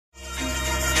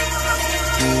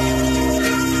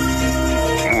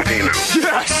Movie news,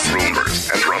 Yes! rumors,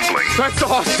 and rumblings. That's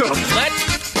awesome! Let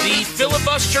the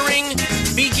filibustering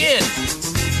begin.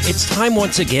 It's time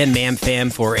once again, ma'am fam,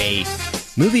 for a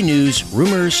movie news,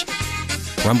 rumors,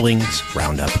 rumblings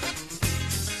roundup.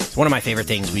 It's one of my favorite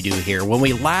things we do here. When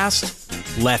we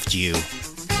last left you,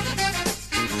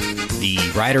 the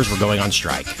writers were going on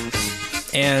strike.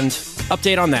 And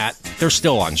update on that, they're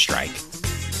still on strike.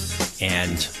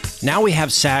 And now we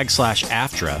have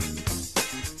SAG/AFTRA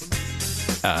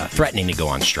threatening to go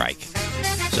on strike.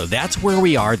 So that's where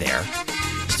we are there.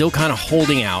 Still kind of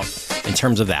holding out in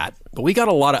terms of that. But we got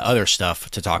a lot of other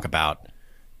stuff to talk about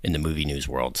in the movie news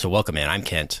world. So welcome in. I'm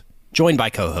Kent, joined by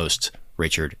co-hosts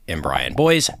Richard and Brian.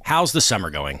 Boys, how's the summer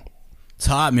going? It's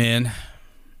hot, man.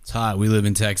 It's hot. We live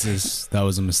in Texas. That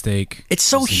was a mistake. It's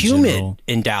so humid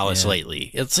in Dallas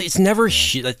lately. It's never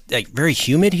like very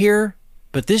humid here,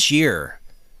 but this year,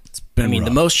 It's been rough.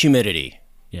 the most humidity.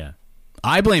 Yeah.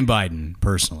 I blame Biden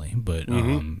personally, but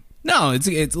no, it's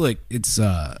good.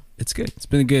 It's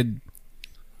been a good.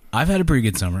 I've had a pretty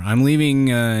good summer. I'm leaving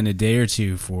in a day or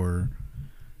two for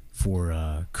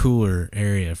a cooler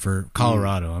area for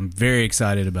Colorado. I'm very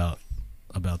excited about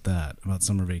that, about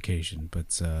summer vacation.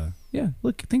 But yeah,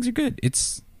 look, things are good.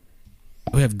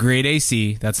 We have great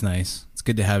AC. That's nice. It's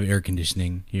good to have air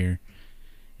conditioning here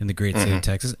in the great state of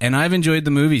Texas. And I've enjoyed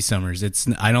the movie summers.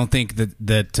 I don't think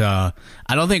I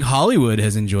don't think Hollywood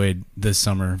has enjoyed this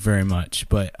summer very much,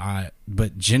 but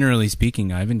generally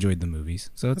speaking, I've enjoyed the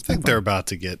movies. So I think they're about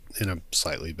to get in a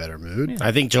slightly better mood. Yeah.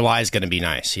 I think July is going to be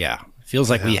nice. Yeah. Feels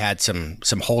like we had some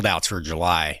holdouts for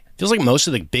July. Feels like most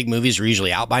of the big movies are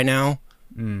usually out by now.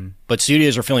 But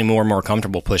studios are feeling more and more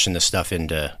comfortable pushing this stuff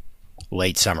into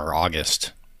late summer,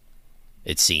 August,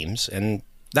 it seems. And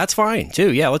that's fine,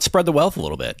 too. Yeah, let's spread the wealth a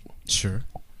little bit. Sure.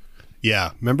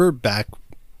 Yeah. Remember back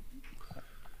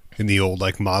in the old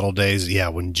model days? Yeah,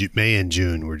 when May and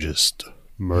June were just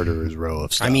murderer's row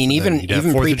of stuff. I mean, even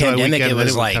pre-pandemic, it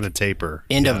was like kind of taper.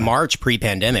 End of March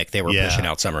pre-pandemic, they were pushing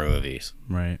out summer movies.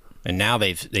 Right. And now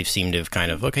they've seemed to have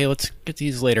kind of, okay, let's get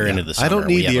these later into the summer. I don't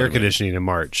need the air conditioning in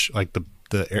March, like the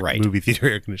movie theater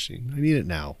air conditioning. I need it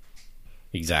now.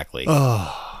 Exactly.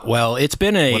 Oh, well, it's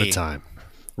been what a time.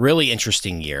 Really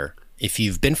interesting year. If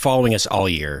you've been following us all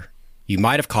year, you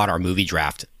might have caught our movie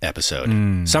draft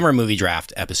episode, summer movie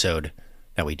draft episode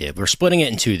that we did. We're splitting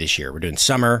it in two this year. We're doing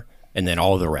summer and then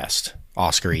all of the rest,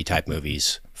 Oscar-y type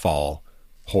movies, fall,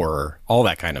 horror, all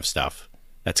that kind of stuff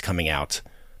that's coming out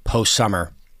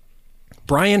post-summer.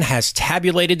 Brian has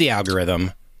tabulated the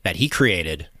algorithm that he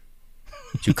created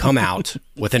to come out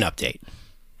with an update.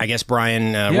 I guess,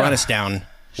 Brian, run us down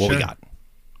what we got.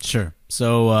 Sure.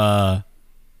 So,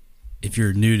 if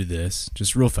you're new to this,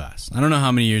 just real fast. I don't know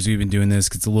how many years we've been doing this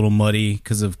because it's a little muddy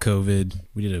because of COVID.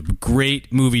 We did a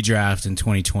great movie draft in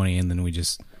 2020, and then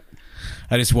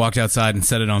I just walked outside and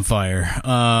set it on fire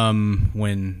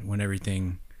when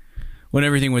everything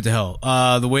went to hell.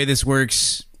 The way this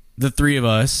works, the three of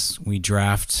us, we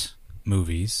draft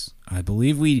movies. I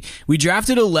believe we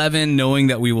drafted 11 knowing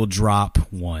that we will drop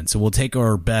one. So we'll take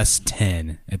our best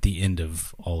 10 at the end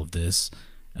of all of this.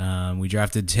 We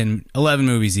drafted 11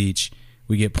 movies each.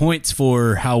 We get points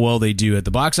for how well they do at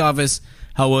the box office,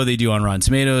 how well they do on Rotten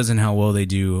Tomatoes, and how well they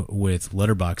do with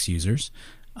Letterboxd users.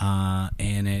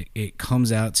 And it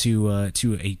comes out to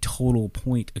a total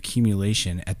point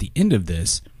accumulation at the end of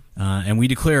this. And we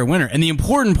declare a winner. And the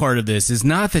important part of this is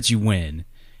not that you win.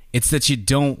 It's that you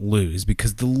don't lose,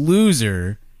 because the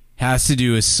loser has to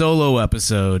do a solo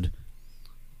episode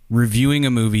reviewing a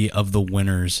movie of the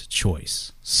winner's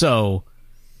choice. So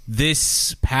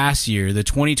this past year, the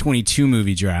 2022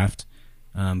 movie draft,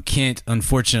 Kent,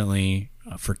 unfortunately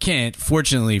for Kent,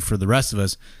 fortunately for the rest of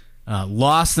us,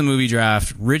 lost the movie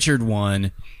draft. Richard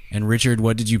won. And Richard,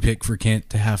 what did you pick for Kent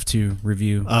to have to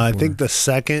review? I think the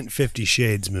second 50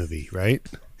 Shades movie, right?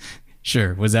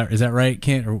 Sure. Is that right,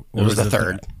 Kent? Or it was the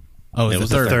third. Oh, it was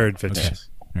the third 50 Shades.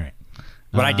 All right.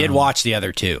 But I did watch the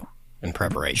other two in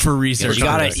preparation for research. You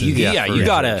gotta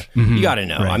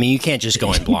know. Right. I mean, you can't just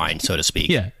go in blind, so to speak.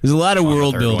 Yeah, there's a lot of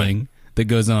world building that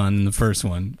goes on in the first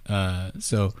one.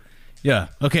 So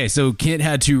Kent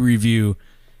had to review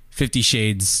 50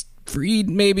 Shades Freed,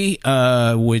 maybe,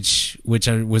 which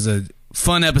was a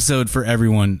fun episode for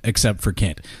everyone except for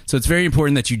Kent. So it's very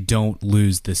important that you don't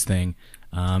lose this thing.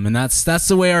 And that's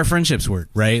the way our friendships work,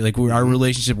 right? Like our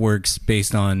relationship works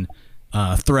based on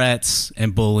threats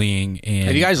and bullying. And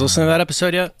have you guys listened to that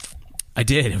episode yet? I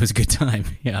did. It was a good time.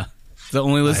 Yeah, it's the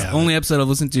only episode I've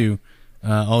listened to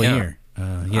all year.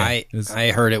 I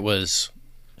heard it was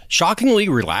shockingly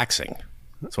relaxing.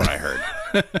 That's what I heard.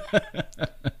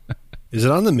 Is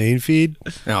it on the main feed?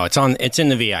 No, it's in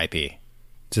the VIP.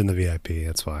 It's in the VIP.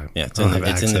 That's why. Yeah, it's in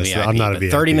the VIP. I'm not a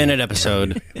VIP. 30-minute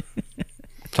episode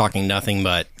talking nothing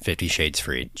but 50 Shades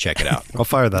Freed. Check it out. I'll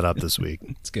fire that up this week.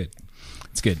 It's good.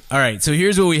 It's good. All right, so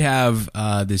here's what we have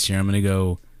this year. I'm going to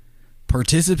go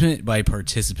participant by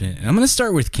participant, and I'm going to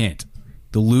start with Kent,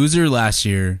 the loser last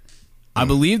year. I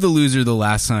believe the loser the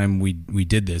last time we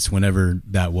did this, whenever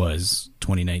that was,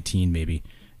 2019 maybe.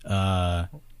 Yeah.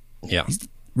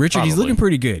 Richard, Probably. he's looking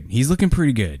pretty good. He's looking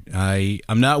pretty good.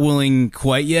 I'm not willing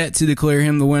quite yet to declare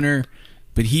him the winner,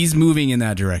 but he's moving in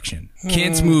that direction.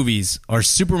 Kent's movies are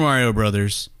Super Mario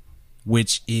Brothers,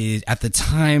 which is, at the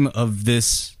time of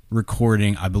this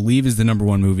recording, I believe is the number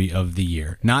one movie of the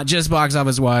year. Not just box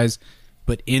office wise,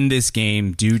 but in this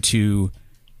game, due to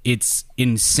its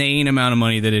insane amount of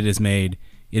money that it has made,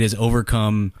 it has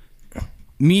overcome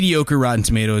mediocre Rotten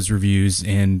Tomatoes reviews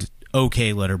and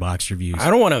okay Letterboxd reviews. I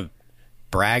don't want to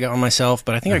brag on myself,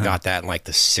 but I think I got that in like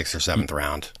the 6th or 7th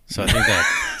round. So I think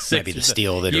that might be the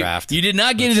steal of the draft. You did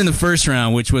not get it in the first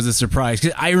round, which was a surprise.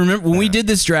 'Cause I remember when we did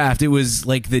this draft, it was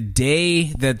like the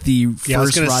day that the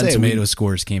first Rotten Tomatoes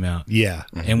scores came out. Yeah.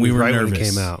 And we were right nervous. when it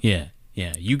came out. Yeah.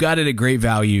 Yeah. You got it at great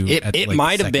value. It like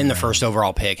might have been the round. first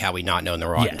overall pick had we not known the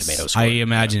Rotten Tomatoes score. I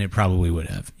imagine it probably would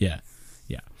have. Yeah.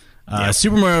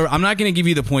 Super Mario, I'm not going to give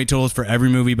you the point totals for every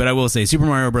movie, but I will say Super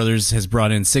Mario Brothers has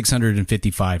brought in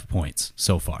 655 points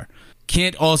so far.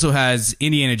 Kent also has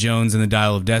Indiana Jones and the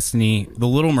Dial of Destiny, The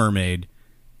Little Mermaid,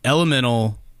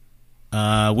 Elemental,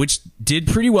 which did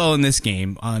pretty well in this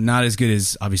game. Not as good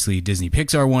as, obviously, Disney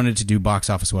Pixar wanted to do box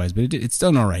office-wise, but it's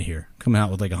done all right here. Coming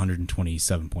out with like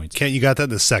 127 points. Kent, you got that in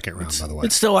the second round, by the way.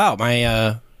 It's still out.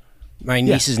 My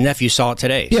niece's nephew saw it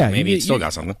today, so maybe it still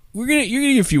got something. You're gonna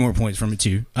get a few more points from it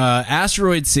too.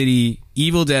 Asteroid City,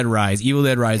 Evil Dead Rise. Evil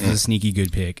Dead Rise was a sneaky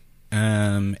good pick.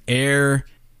 Air.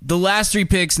 The last three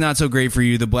picks not so great for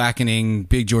you. The Blackening,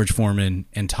 Big George Foreman,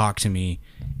 and Talk to Me.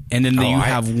 And then you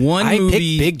have one movie. I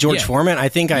picked Big George Foreman. I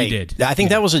think I did. I think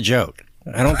that was a joke.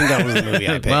 I don't think that was the movie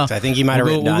I picked. Well, I think you might have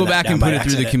written We'll go back and put it through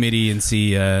accident. the committee and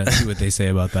see what they say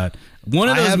about that. One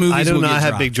of those movies. I do will not get have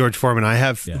dropped. Big George Foreman. I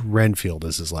have Renfield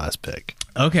as his last pick.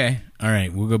 Okay. All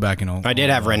right. We'll go back and I did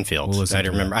have Renfield. We'll I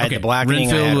to remember. that. I had the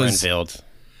Blackening. I had Renfield.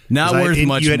 Not worth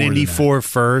much. You had more Indy than 4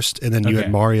 first, and then you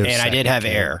had Mario. And I did second. have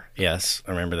Air. Yes,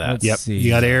 I remember that. Let's see.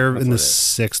 You got Air in the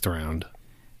 6th round.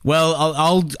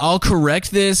 Well, I'll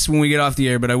correct this when we get off the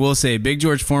air, but I will say Big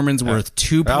George Foreman's worth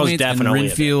 2 That was points, and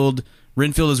definitely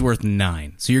Renfield is worth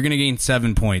 9. So you're going to gain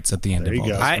 7 points at the end There of you all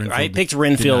go. this. I picked did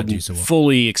Renfield not do so well.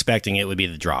 fully expecting it would be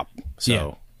the drop. So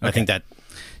Yeah. I think that.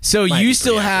 So Might you be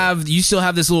still pretty have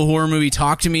this little horror movie,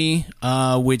 Talk to Me,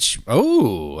 which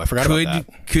Oh, I forgot about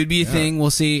that. could be a thing.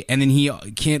 We'll see. And then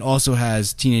Kent also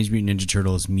has Teenage Mutant Ninja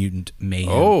Turtles Mutant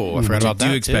Mayhem. Oh, I forgot which about that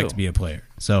do expect too. to be a player.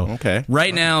 So Okay.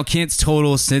 right now, Kent's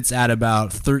total sits at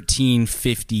about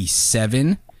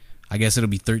 1357. I guess it'll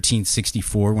be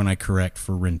 1364 when I correct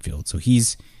for Renfield. So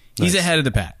he's ahead of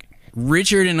the pack.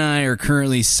 Richard and I are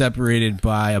currently separated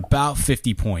by about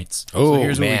 50 points. Oh, so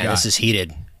here's what we man, got. this is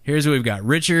heated. Here's what we've got.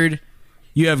 Richard,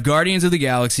 you have Guardians of the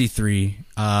Galaxy 3,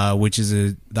 which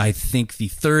is, I think, the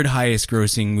third highest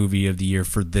grossing movie of the year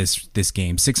for this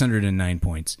game, 609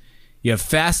 points. You have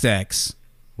Fast X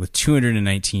with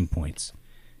 219 points.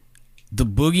 The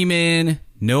Boogeyman,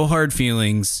 No Hard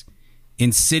Feelings,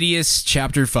 Insidious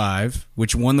Chapter 5,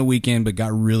 which won the weekend but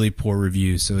got really poor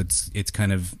reviews, so it's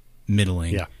kind of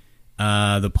middling.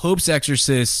 Yeah. The Pope's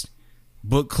Exorcist,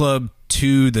 Book Club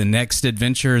 2, The Next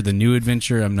Adventure, The New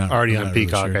Adventure. I'm not Already I'm on not really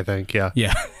Peacock, sure. I think. Yeah.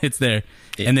 Yeah, it's there.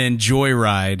 And then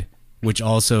Joyride, which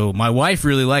also my wife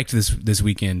really liked this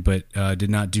weekend, but did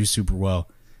not do super well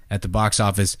at the box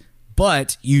office.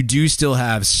 But you do still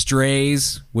have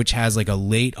Strays, which has like a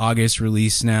late August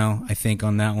release now, I think,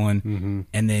 on that one. Mm-hmm.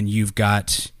 And then you've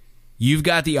got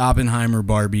the Oppenheimer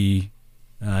Barbie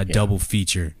double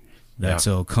feature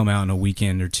that'll come out in a week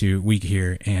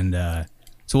here, and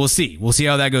so we'll see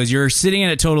how that goes. You're sitting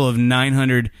at a total of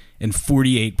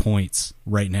 948 points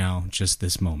right now, just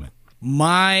this moment.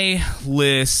 My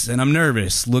list, and I'm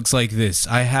nervous, looks like this.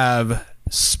 I have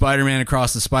Spider-Man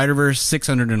Across the Spider-Verse,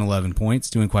 611 points,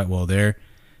 doing quite well there.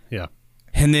 Yeah.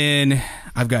 And then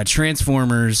I've got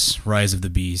Transformers, Rise of the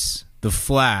Beast, The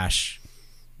Flash.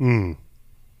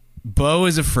 Beau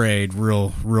is Afraid, real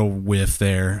whiff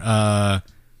there.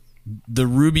 The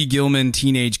Ruby Gillman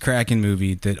Teenage Kraken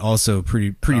movie, that also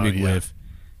pretty big whiff.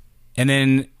 And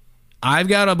then I've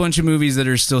got a bunch of movies that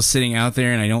are still sitting out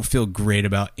there, and I don't feel great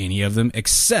about any of them,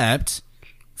 except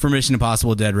for Mission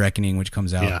Impossible Dead Reckoning, which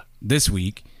comes out this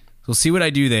week. So we'll see what I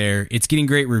do there. It's getting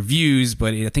great reviews,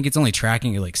 but I think it's only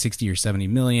tracking at like 60 or 70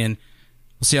 million.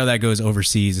 We'll see how that goes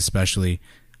overseas, especially.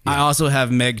 I also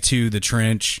have Meg 2, The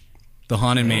Trench, The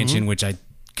Haunted Mansion, which I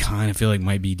kind of feel like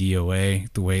might be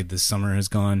DOA the way this summer has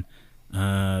gone.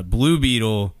 Blue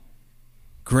Beetle,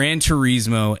 Gran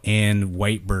Turismo, and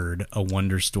Whitebird, A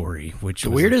Wonder Story. Which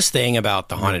the weirdest thing about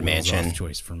The Haunted Mansion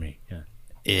choice for me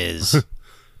is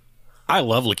I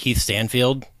love Lakeith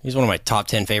Stanfield. He's one of my top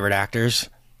 10 favorite actors.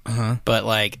 But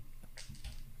like,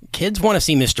 kids want to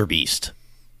see Mr. Beast.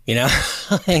 You know,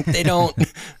 like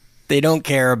they don't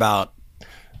care about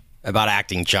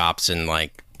acting chops and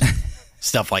like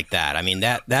stuff like that. I mean,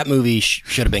 that movie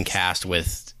should have been cast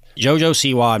with JoJo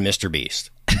Siwa and Mr. Beast.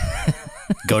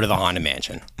 Go to the Haunted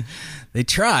Mansion. They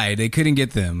tried. They couldn't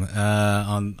get them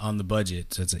on the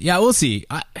budget. So yeah, we'll see.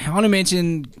 Haunted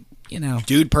Mansion, you know,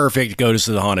 Dude Perfect goes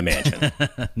to the Haunted Mansion.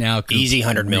 Now Easy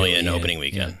 100 million opening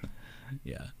weekend.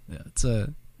 Yeah, it's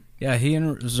he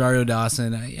and Rosario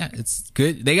Dawson. It's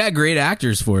good. They got great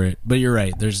actors for it. But you're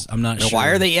right. I'm not sure. Why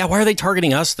are they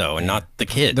targeting us though, and not the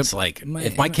kids?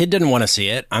 If my kid didn't want to see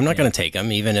it, I'm not going to take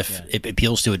him, even if it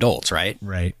appeals to adults, right?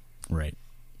 Right.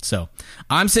 So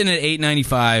I'm sitting at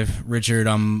 895, Richard.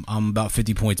 I'm about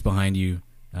 50 points behind you,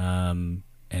 and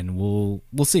we'll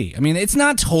see. I mean, it's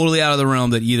not totally out of the realm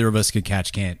that either of us could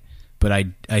catch Kent, but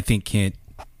I think Kent.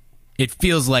 It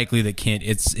feels likely that Kent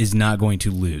is not going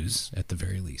to lose at the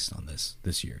very least on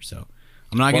this year. So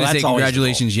I'm not going to say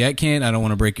congratulations yet, Kent. I don't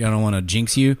want to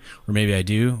jinx you, or maybe I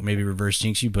do, or maybe reverse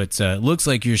jinx you. But it looks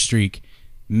like your streak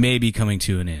may be coming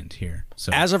to an end here.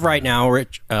 So as of right now,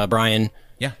 Brian.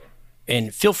 Yeah.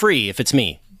 And feel free, if it's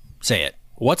me, say it.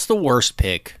 What's the worst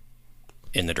pick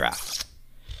in the draft?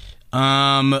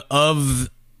 Of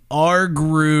our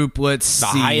group, let's see.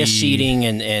 The highest seeding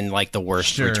and like the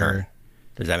worst return.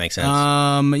 Does that make sense?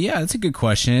 Yeah, that's a good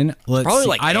question. Let's probably see.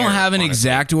 like I don't have an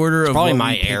exact order of probably what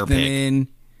my we Air pick them pick. in.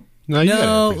 No,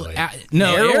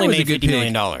 Air only was made a good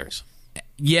 $50 million.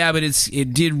 Yeah, but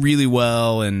it did really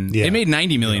well, and it made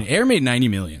 90 million. Air made 90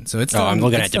 million, so it's. I'm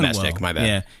looking at domestic. Well. My bad.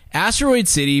 Yeah, Asteroid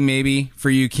City maybe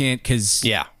for you, Kent, because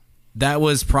that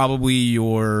was probably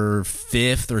your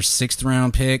 5th or 6th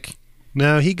round pick.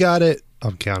 No, he got it.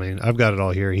 I'm counting. I've got it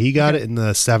all here. He got it in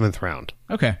the 7th round.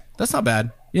 Okay, that's not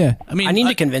bad. Yeah, I mean, I need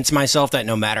to convince myself that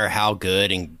no matter how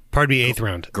good and 8th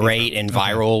round, great and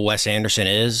viral Wes Anderson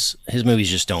is, his movies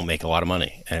just don't make a lot of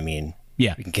money. I mean, we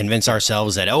can convince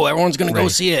ourselves that everyone's going to go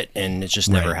see it, and it just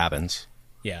never happens.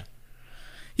 Yeah,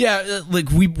 like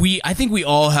I think we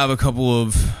all have a couple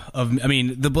of I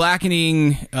mean, The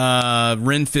Blackening,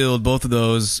 Renfield, both of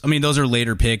those. I mean, those are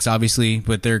later picks, obviously,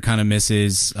 but they're kind of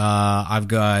misses. I've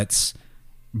got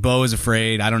Beau is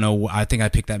Afraid. I don't know. I think I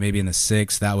picked that maybe in the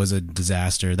 6th. That was a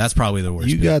disaster. That's probably the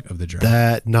worst pick of the draft.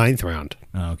 That 9th round.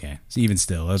 Oh, okay. So even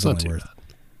still, that was only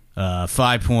worth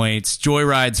 5 points.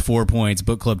 Joyride's 4 points.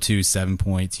 Book Club 2, 7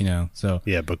 points. You know, so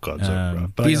yeah, Book Club's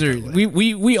rough. But these are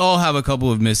we all have a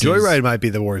couple of misses. Joyride might be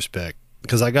the worst pick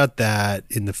because I got that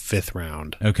in the 5th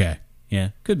round. Okay,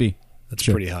 yeah, could be. That's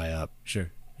pretty high up. Sure,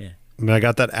 yeah. I mean, I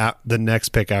got that the next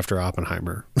pick after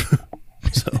Oppenheimer.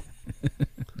 So.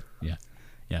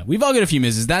 Yeah, we've all got a few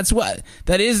misses. That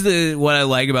is what I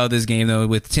like about this game, though.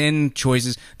 With 10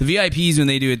 choices, the VIPs, when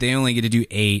they do it, they only get to do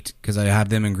 8 because I have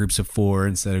them in groups of 4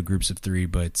 instead of groups of 3.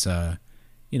 But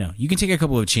you can take a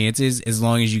couple of chances as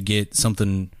long as you get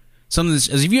something. As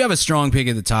if you have a strong pick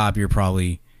at the top,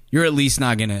 you're at least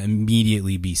not going to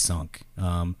immediately be sunk.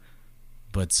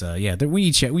 We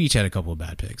each had a couple of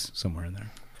bad picks somewhere in there.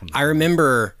 I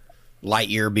remember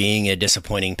Lightyear being a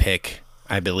disappointing pick.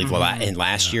 I believe in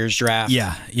last year's draft.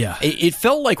 Yeah. It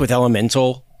felt like with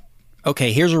Elemental,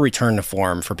 okay, here's a return to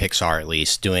form for Pixar at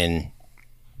least, doing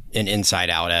an Inside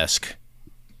Out-esque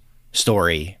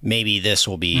story. Maybe this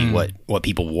will be what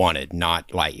people wanted, not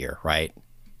Lightyear, right?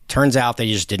 Turns out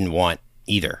they just didn't want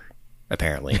either,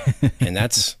 apparently. And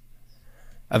that's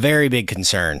a very big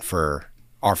concern for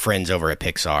our friends over at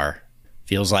Pixar.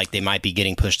 Feels like they might be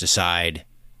getting pushed aside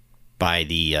by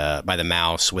the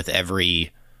mouse with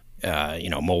every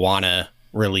Moana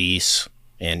release,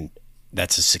 and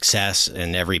that's a success,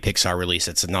 and every Pixar release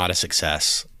that's not a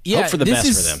success. Hope for the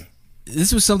best for them.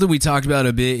 This was something we talked about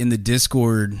a bit in the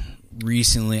Discord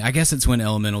recently. I guess it's when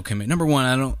Elemental came in. Number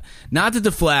one, not that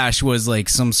The Flash was like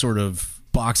some sort of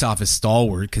box office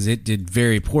stalwart, because it did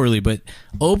very poorly, but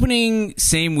opening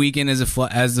same weekend as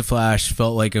The Flash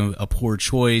felt like a poor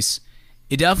choice.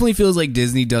 It definitely feels like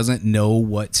Disney doesn't know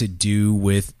what to do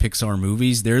with Pixar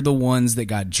movies. They're the ones that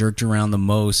got jerked around the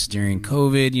most during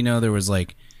COVID. You know, there was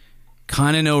like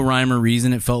kind of no rhyme or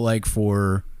reason, it felt like,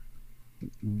 for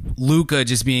Luca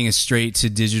just being a straight to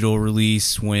digital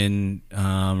release when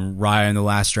Raya and the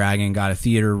Last Dragon got a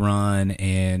theater run,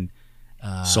 and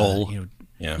Soul.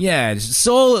 Yeah. Yeah,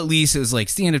 Soul at least is like,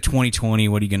 it's the end of 2020.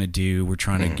 What are you going to do? We're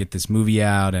trying to get this movie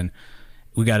out, and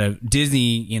we got to,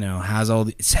 Disney, has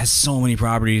has so many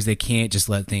properties. They can't just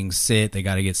let things sit. They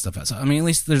got to get stuff out. So, I mean, at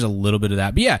least there's a little bit of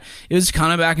that. But yeah, it was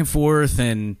kind of back and forth,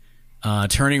 and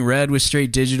Turning Red was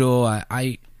straight digital.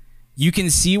 You can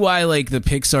see why like the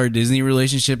Pixar Disney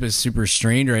relationship is super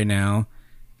strained right now.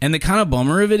 And the kind of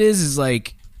bummer of it is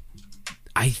like,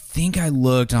 I think I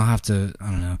looked, I don't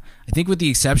know. I think with the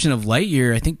exception of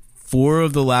Lightyear, I think 4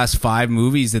 of the last 5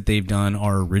 movies that they've done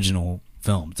are original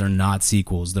films. They're not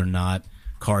sequels. They're not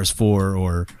Cars 4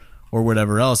 or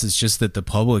whatever else. It's just that the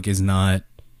public is not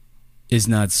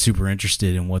super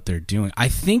interested in what they're doing. I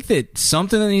think that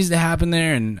something that needs to happen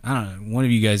there, and I don't know, one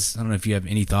of you guys, I don't know if you have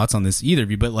any thoughts on this, either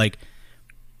of you, but like,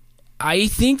 I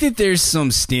think that there's some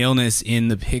staleness in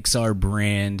the Pixar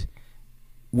brand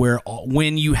where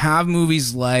when you have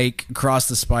movies like Across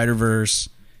the Spider-Verse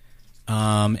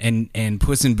and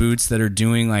Puss in Boots that are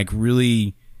doing like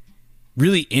really,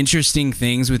 really interesting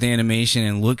things with animation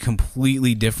and look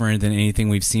completely different than anything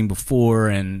we've seen before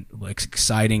and like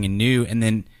exciting and new, and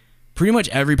then pretty much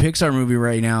every Pixar movie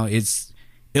right now,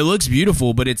 it looks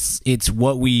beautiful, but it's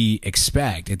what we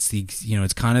expect. It's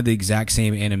it's kind of the exact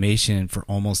same animation for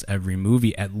almost every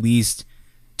movie, at least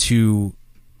to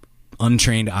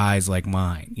untrained eyes like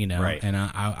mine, Right. And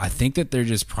I think that there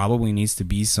just probably needs to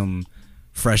be some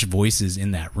fresh voices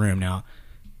in that room. Now,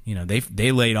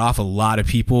 they laid off a lot of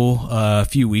people a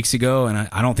few weeks ago, and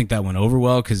I don't think that went over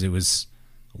well because it was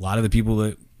a lot of the people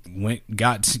that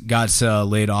got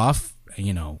laid off,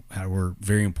 were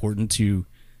very important to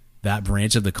that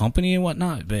branch of the company and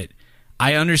whatnot. But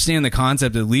I understand the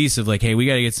concept at least of like, hey, we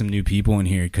got to get some new people in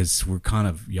here because we're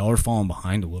y'all are falling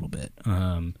behind a little bit.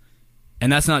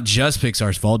 And that's not just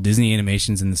Pixar's fault. Disney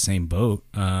Animation's in the same boat.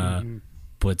 But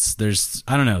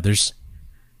I don't know.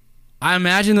 I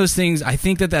imagine those things, I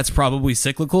think that that's probably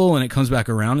cyclical and it comes back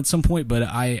around at some point, but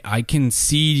I can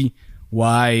see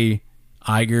why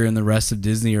Iger and the rest of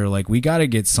Disney are like, we got to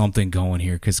get something going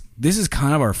here because this is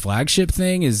kind of our flagship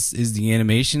thing is the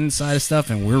animation side of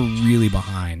stuff, and we're really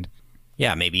behind.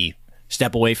 Yeah, maybe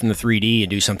step away from the 3D and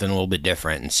do something a little bit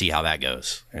different and see how that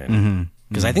goes.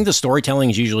 Because I think the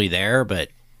storytelling is usually there, but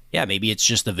yeah, maybe it's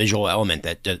just the visual element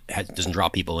that doesn't draw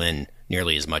people in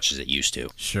nearly as much as it used to.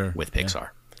 Sure, with Pixar. Yeah,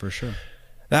 for sure.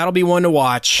 That'll be one to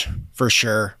watch for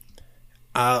sure.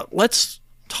 Let's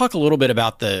talk a little bit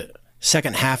about the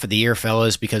second half of the year,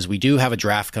 fellas, because we do have a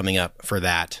draft coming up for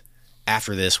that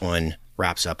after this one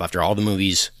wraps up. After all the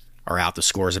movies are out, the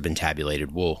scores have been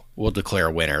tabulated. We'll declare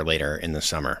a winner later in the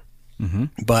summer.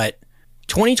 But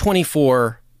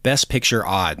 2024 Best Picture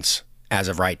odds as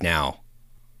of right now,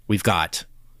 we've got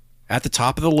at the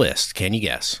top of the list. Can you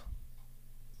guess?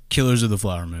 Killers of the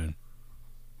Flower Moon.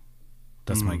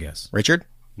 That's my guess. Richard?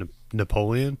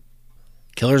 Napoleon?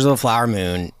 Killers of the Flower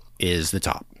Moon is the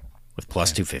top with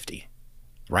plus 250.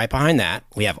 Right behind that,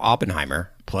 we have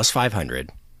Oppenheimer plus 500.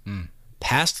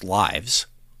 Past Lives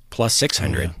plus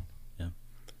 600. Yeah.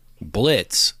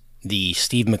 Blitz, the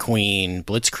Steve McQueen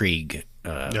Blitzkrieg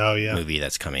movie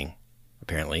that's coming,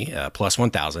 apparently, plus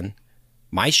 1,000.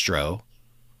 Maestro,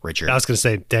 Richard. I was going to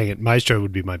say, dang it, Maestro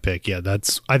would be my pick. Yeah,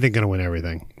 that's, I think, going to win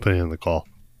everything. Put it in the call.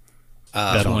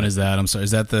 Which one is that? I'm sorry.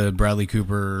 Is that the Bradley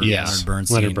Cooper, yes.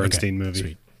 Leonard Bernstein movie?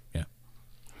 Sweet. Yeah.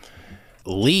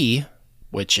 Lee,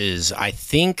 which is, I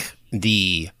think,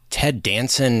 the Ted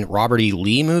Danson, Robert E.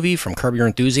 Lee movie from Curb Your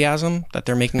Enthusiasm that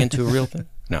they're making into a real thing.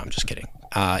 No, I'm just kidding.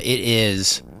 It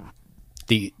is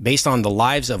based on the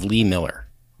lives of Lee Miller.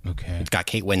 Okay. It's got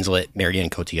Kate Winslet, Marion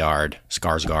Cotillard,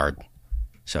 Skarsgård.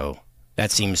 So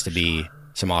that seems to be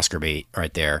some Oscar bait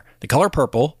right there. The Color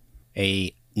Purple,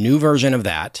 a new version of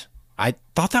that. I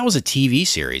thought that was a TV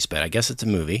series, but I guess it's a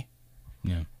movie.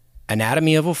 Yeah.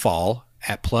 Anatomy of a Fall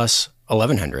at plus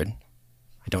 1,100.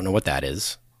 I don't know what that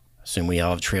is. Assume we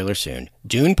all have a trailer soon.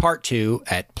 Dune Part 2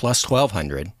 at plus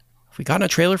 1,200. Have we gotten a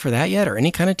trailer for that yet, or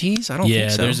any kind of tease? I don't think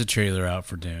so. Yeah, there's a trailer out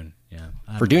for Dune. Yeah.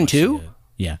 For Dune 2?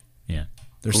 Yeah.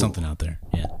 There's something out there.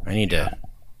 Yeah. I need to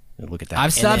look at that.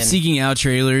 I've stopped seeking out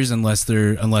trailers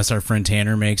unless our friend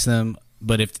Tanner makes them.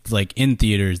 But if like in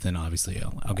theaters, then obviously,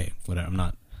 okay, whatever. I'm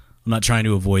not trying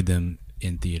to avoid them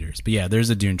in theaters. But yeah, there's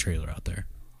a Dune trailer out there.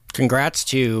 Congrats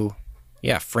to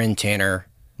friend Tanner,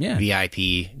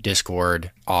 VIP, Discord,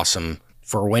 awesome,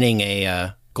 for winning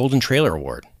a Golden Trailer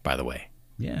Award, by the way.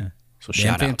 Yeah. So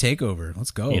shout out. Takeover. Let's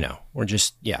go. We're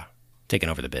just, taking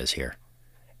over the biz here.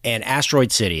 And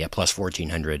Asteroid City at plus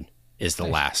 1,400 is the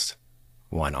last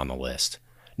one on the list.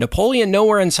 Napoleon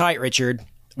nowhere in sight, Richard,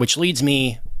 which leads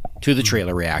me to the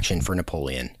trailer reaction for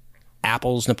Napoleon.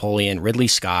 Apple's Napoleon, Ridley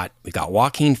Scott. We've got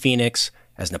Joaquin Phoenix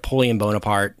as Napoleon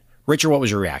Bonaparte, Richard, what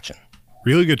was your reaction?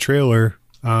 Really good trailer.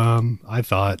 I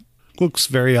thought looks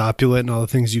very opulent and all the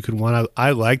things you could want.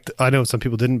 I liked. I know some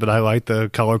people didn't, but I liked the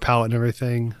color palette and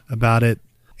everything about it.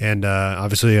 And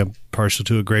obviously, I'm partial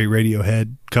to a great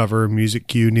Radiohead cover, music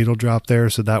cue, needle drop there,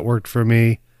 so that worked for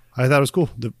me. I thought it was cool.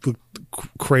 The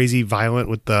crazy violent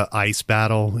with the ice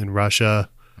battle in Russia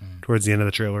towards the end of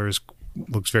the trailer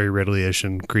looks very Ridley-ish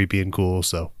and creepy and cool.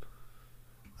 So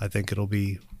I think it'll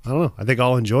be. I don't know. I think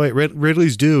I'll enjoy it.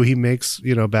 Ridley's due. He makes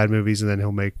bad movies, and then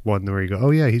he'll make one where you go,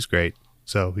 oh yeah, he's great.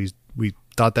 So we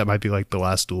thought that might be like The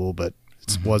Last Duel, but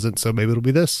it wasn't. So maybe it'll be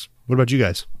this. What about you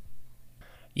guys?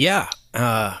 Yeah,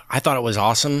 I thought it was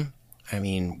awesome. I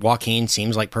mean, Joaquin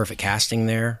seems like perfect casting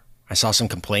there. I saw some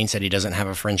complaints that he doesn't have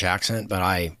a French accent, but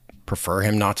I prefer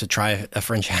him not to try a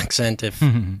French accent if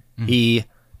he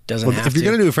doesn't have to. If you're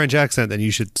going to do a French accent, then you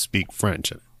should speak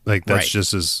French. Like that's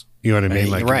just as, you know what I mean?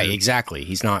 Like, right, exactly.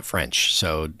 He's not French,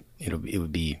 so it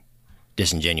would be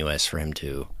disingenuous for him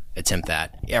to attempt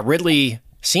that. Yeah, Ridley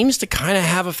seems to kind of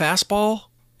have a fastball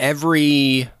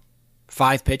every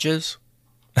 5 pitches.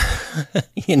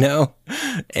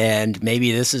 And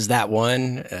maybe this is that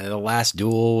one. The Last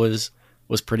Duel was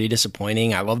pretty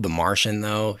disappointing. I love The Martian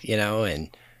though,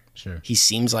 and Sure. he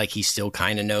seems like he still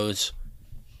kind of knows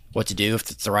what to do if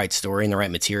it's the right story and the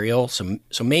right material. So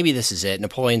maybe this is it.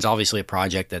 Napoleon's obviously a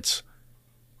project that's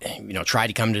tried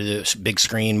to come to the big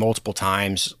screen multiple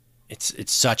times.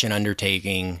 It's such an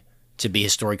undertaking to be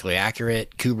historically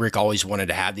accurate. Kubrick always wanted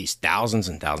to have these thousands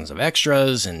and thousands of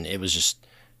extras, and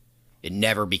it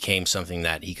never became something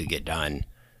that he could get done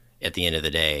at the end of the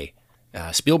day.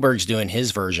 Spielberg's doing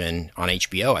his version on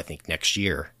HBO, I think, next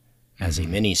year as a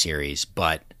miniseries.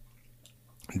 But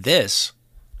this,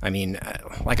 I mean,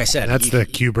 like I said... That's the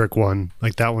Kubrick one.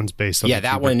 Like, that one's based on the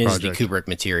that Kubrick one is project. the Kubrick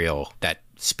material that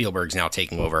Spielberg's now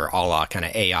taking over, a la kind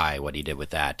of AI, what he did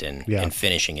with that and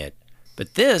finishing it.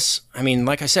 But this, I mean,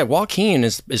 like I said, Joaquin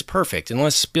is perfect,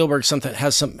 unless Spielberg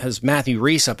has Matthew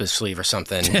Rhys up his sleeve or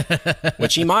something,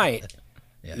 which he might.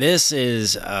 Yeah. This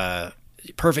is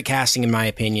perfect casting, in my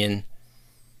opinion.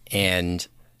 And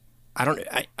I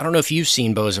don't know if you've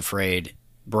seen Beau's Afraid,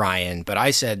 Brian, but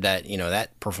I said that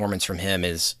that performance from him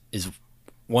is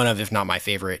one of, if not my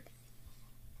favorite,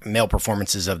 male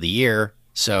performances of the year.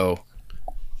 So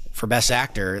for Best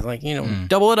Actor,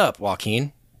 double it up,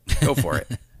 Joaquin. Go for it.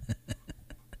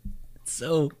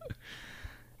 So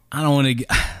I don't want to get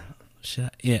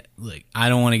I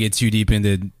don't want to get too deep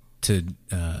into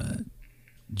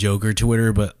Joker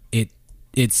Twitter, but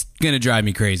it's gonna drive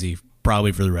me crazy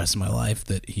probably for the rest of my life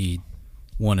that he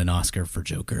won an Oscar for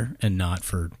Joker and not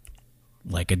for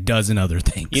like a dozen other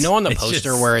things. On the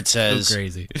poster where it says so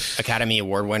crazy. Academy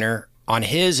Award winner, on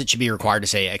his it should be required to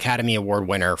say Academy Award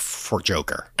winner for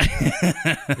Joker.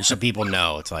 So people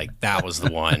know it's like that was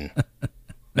the one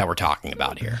that we're talking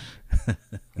about here.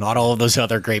 Not all of those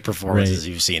other great performances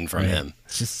you've seen from him.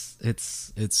 It's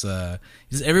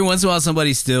every once in a while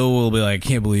somebody still will be like,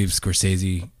 can't believe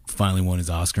Scorsese finally won his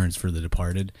Oscars for The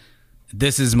Departed.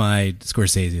 This is my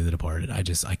Scorsese of The Departed. I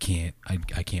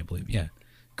can't believe. Yeah.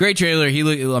 Great trailer.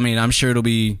 I'm sure it'll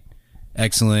be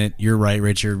excellent. You're right,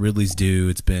 Richard. Ridley's due.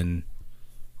 It's been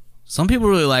some people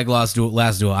really like Last Duel.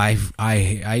 I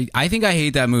think I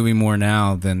hate that movie more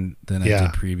now than I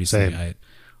did previously. Same.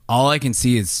 All I can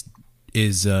see is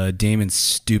Damon's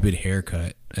stupid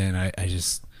haircut, and I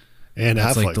just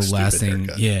that's like the last thing.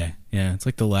 Haircut. Yeah, it's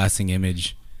like the lasting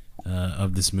image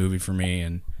of this movie for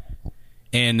me,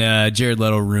 and Jared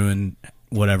Leto ruined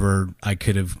whatever I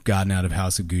could have gotten out of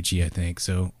House of Gucci. I think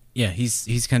so. Yeah,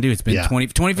 he's kind of due. It's been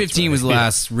 2015 was the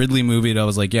last Ridley movie that I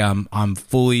was like, yeah, I'm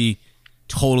fully,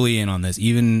 totally in on this.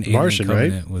 Even Martian,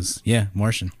 Alien Covenant was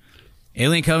Martian.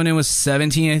 Alien Covenant was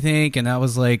 17, I think, and that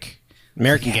was like.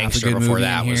 American Gangster before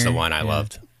that was the one I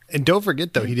loved. And don't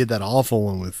forget, though, he did that awful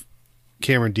one with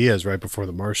Cameron Diaz right before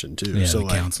The Martian, too. Yeah, so,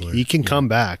 Counselor. he can come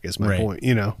back, is my point,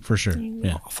 For sure.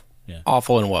 Yeah.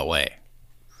 Awful in what way?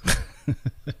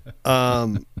 Yeah.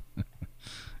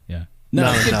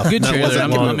 No, good trailer.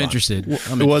 I'm interested.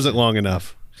 It wasn't long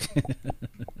enough.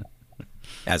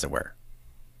 As it were.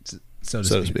 So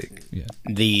to speak. Yeah.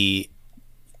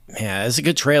 It's a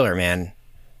good trailer, man.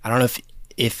 I don't know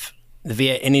if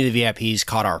any of the VIPs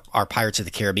caught our Pirates of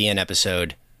the Caribbean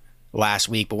episode last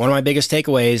week, but one of my biggest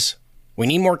takeaways, we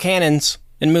need more cannons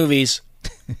in movies.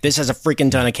 This has a freaking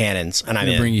ton of cannons, and I'm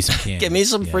in. Bring you some cannons. Give me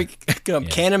some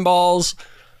cannonballs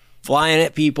flying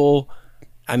at people.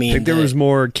 I mean, I think there was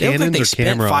more cannons they or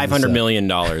spent camera on $500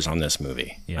 million on this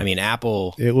movie. Yeah. I mean,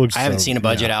 Apple. It looks. I haven't seen a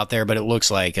budget out there, but it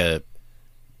looks like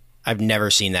I've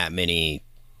never seen that many.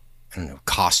 I don't know,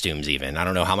 costumes even. I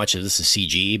don't know how much of this is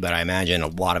CG, but I imagine a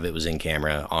lot of it was in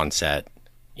camera on set.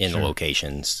 in the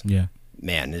locations. Yeah.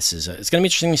 Man, it's going to be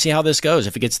interesting to see how this goes,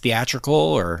 if it gets theatrical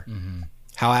or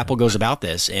how Apple goes about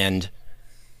this. And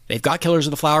they've got Killers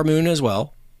of the Flower Moon as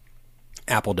well.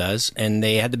 Apple does. And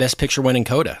they had the Best Picture win in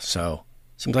Coda. So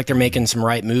seems like they're making some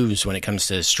right moves when it comes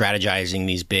to strategizing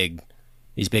these big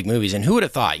movies. And who would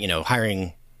have thought,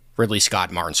 hiring Ridley Scott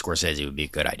and Martin Scorsese would be a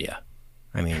good idea?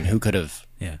 I mean, who could have?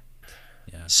 Yeah.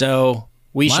 So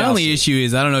my only issue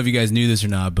is, I don't know if you guys knew this or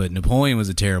not, but Napoleon was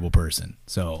a terrible person.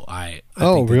 So I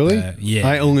think really? Yeah.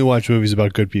 I only watch movies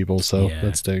about good people, so Yeah,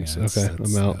 that stinks. yeah, Okay,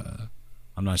 I'm out.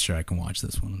 I'm not sure I can watch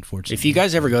this one, unfortunately. If you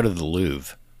guys ever go to the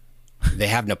Louvre, they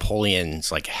have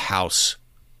Napoleon's house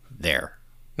there.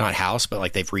 Not house,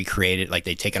 but they've recreated,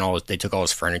 they took all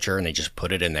his furniture and they just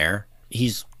put it in there.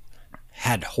 He's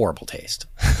had horrible taste.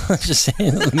 Just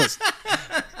saying.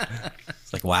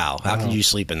 It's wow, how could you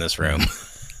sleep in this room?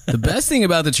 The best thing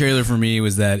about the trailer for me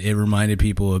was that it reminded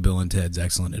people of Bill and Ted's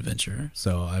Excellent Adventure.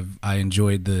 So I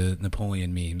enjoyed the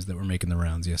Napoleon memes that were making the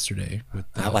rounds yesterday.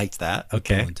 I liked that. Bill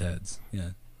Okay. and Ted's.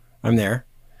 Yeah. I'm there.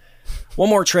 One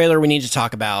more trailer we need to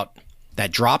talk about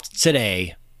that dropped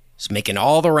today. It's making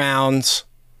all the rounds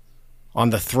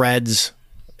on the threads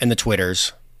and the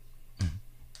Twitters.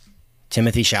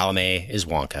 Timothy Chalamet is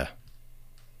Wonka.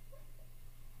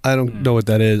 I don't know what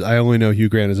that is. I only know Hugh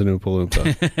Grant is an Oompa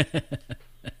Loompa.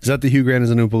 Is that the Hugh Grant is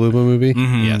an Oompa Loompa movie?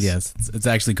 Yes. Yes. It's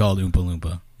actually called Oompa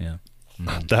Loompa. Yeah.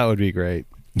 That would be great.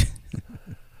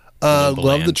 Love the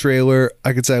Land. trailer.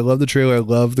 I could say I love the trailer. I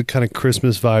love the kind of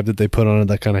Christmas vibe that they put on it,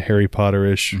 that kind of Harry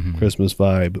Potter-ish Christmas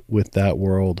vibe with that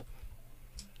world.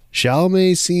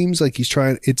 Chalamet seems like he's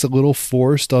trying, it's a little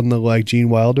forced on the Gene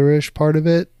Wilder-ish part of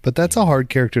it, but that's a hard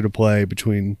character to play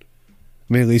between,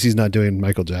 at least he's not doing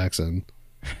Michael Jackson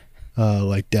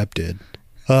like Depp did.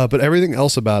 But everything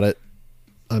else about it,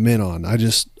 I'm in on.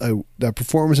 That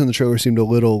performance in the trailer seemed a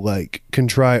little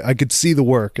contrived. I could see the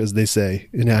work, as they say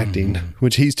in acting,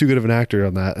 which he's too good of an actor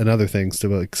on that and other things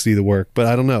to see the work. But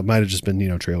I don't know. It might have just been,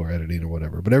 trailer editing or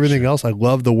whatever. But everything else, I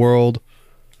love the world.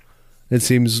 It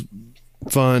seems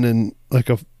fun and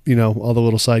all the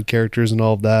little side characters and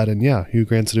all of that. And yeah, Hugh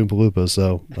Grant's an Oompa Loompa,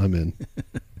 so I'm in.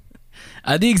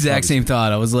 I had the exact same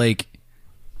thought. I was like,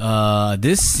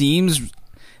 this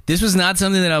was not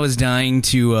something that I was dying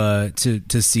to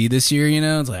see this year.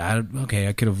 It's like,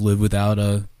 I could have lived without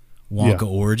a Wonka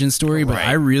origin story, but Right.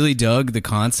 I really dug the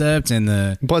concept and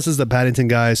the. Plus, it's the Paddington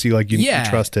guy, so you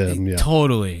trust him. Yeah,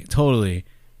 totally.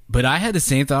 But I had the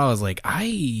same thought. I was like,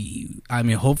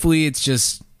 hopefully it's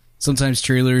just sometimes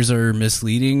trailers are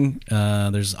misleading.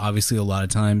 There's obviously a lot of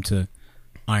time to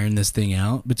iron this thing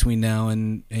out between now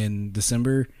and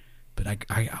December, but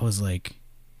I was like.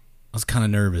 I was kind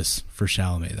of nervous for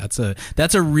Chalamet.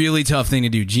 That's a really tough thing to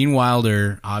do. Gene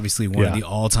Wilder, obviously one of the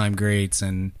all-time greats,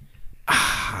 and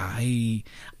I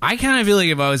kind of feel like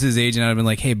if I was his agent, I'd have been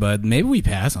like, "Hey, bud, maybe we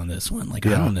pass on this one." I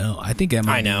don't know. I think that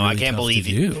might. I know. Be really I can't tough believe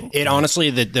to you. do. It honestly,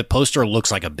 the poster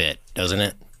looks like a bit, doesn't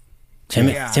it?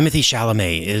 Timothy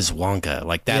Chalamet is Wonka.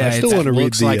 Like that. Yeah, I still want to read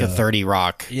looks like a 30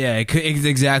 Rock. Yeah, it's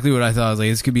exactly what I thought. I was like,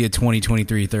 this could be a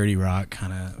 2023 30 Rock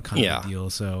kind of deal.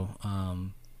 So,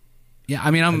 yeah,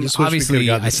 I'm just wish obviously we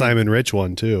could have got the Simon Rich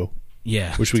one too.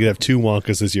 Yeah, Wish we could have two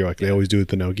Wonkas this year, like they always do with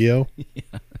Pinocchio,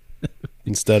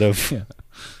 instead of.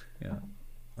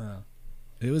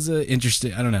 It was a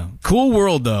interesting. I don't know. Cool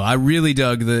world though. I really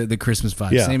dug the Christmas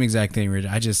vibe. Yeah. Same exact thing, Rich.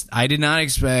 I did not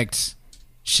expect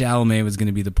Chalamet was going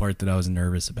to be the part that I was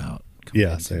nervous about.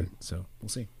 Yeah, same. So we'll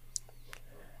see.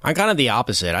 I'm kind of the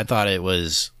opposite. I thought it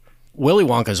was Willy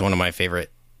Wonka is one of my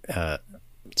favorite.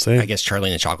 Same. I guess Charlie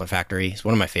and the Chocolate Factory is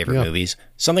one of my favorite movies.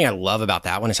 Something I love about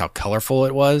that one is how colorful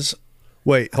it was.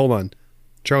 Wait, hold on.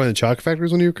 Charlie and the Chocolate Factory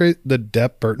is when you were crazy? The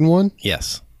Depp Burton one?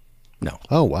 Yes. No.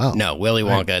 Oh, wow. No, Willy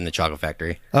Wonka and the Chocolate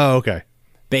Factory. Oh, okay.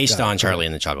 Based on Charlie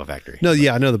and the Chocolate Factory. No,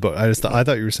 yeah, I know the book. I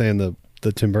thought you were saying the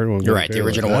Tim Burton one. You're right. The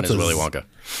original one is Willy Wonka.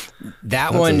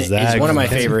 That one is zag. one of my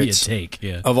That's gonna be a favorites take.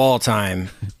 Yeah. of all time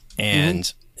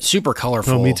and super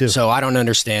colorful. Oh, me too. So I don't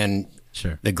understand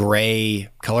Sure. the gray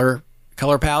color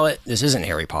palette. This isn't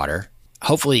Harry Potter.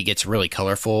 Hopefully it gets really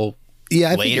colorful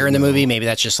later in the movie. Maybe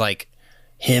that's just like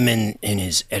him at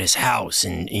his house,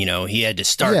 and he had to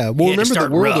start. Yeah, well, remember the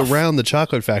world rough. around the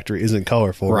chocolate factory isn't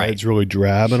colorful, right? Right. It's really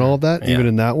drab and all of that, Yeah. even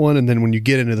in that one. And then when you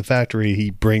get into the factory,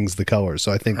 he brings the colors.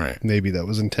 So I think Right. maybe that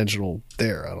was intentional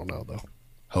there. I don't know, though.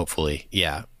 Hopefully,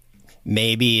 yeah.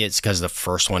 Maybe it's because the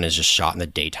first one is just shot in the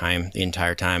daytime the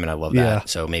entire time, and I love that. Yeah.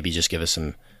 So maybe just give us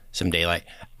some daylight.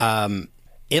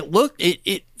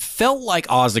 It felt like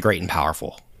Oz the Great and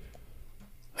Powerful.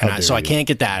 How dare So I you. can't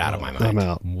get that out of my mind. I'm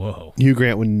out. Whoa. Hugh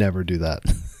Grant would never do that.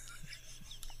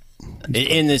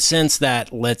 In the sense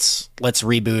that let's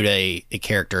reboot a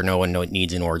character no one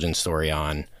needs an origin story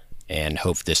on, and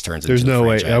hope this turns There's into no the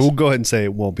way. franchise. I will go ahead and say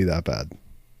it won't be that bad.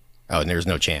 Oh, and there's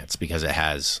no chance because it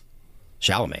has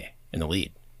Chalamet in the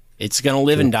lead. It's going to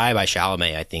live and die by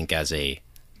Chalamet, I think, as a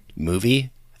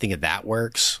movie. I think if that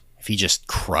works, if he just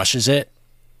crushes it,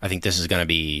 I think this is going to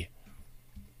be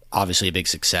obviously a big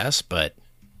success. But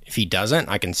if he doesn't,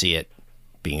 I can see it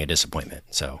being a disappointment.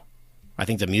 So I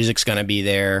think the music's going to be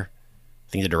there.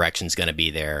 I think the direction's going to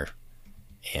be there.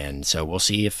 And so we'll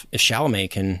see if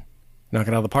Chalamet can knock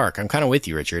it out of the park. I'm kind of with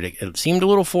you, Richard. It seemed a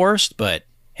little forced, but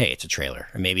hey, it's a trailer.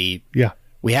 And maybe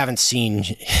we haven't seen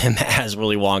him as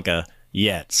Willy Wonka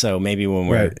yet. So maybe when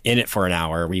we're in it for an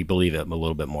hour, we believe it a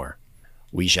little bit more.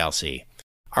 We shall see.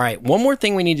 All right, one more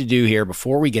thing we need to do here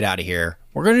before we get out of here.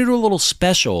 We're going to do a little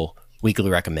special weekly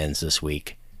recommends this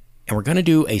week. And we're going to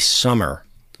do a summer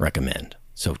recommend.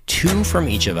 So 2 from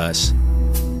each of us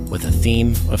with a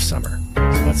theme of summer. So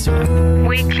let's do that.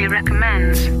 Weekly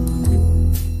recommends.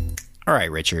 All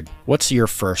right, Richard, what's your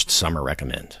first summer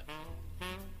recommend?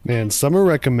 Man, summer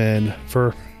recommend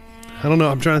for, I don't know,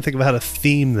 I'm trying to think of how to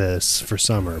theme this for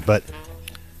summer, but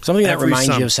something that every reminds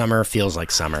you summer. of summer, feels like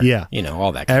summer. Yeah. You know,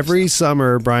 all that kind every of stuff.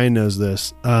 summer, Brian knows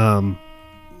this,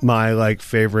 my like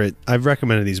favorite, I've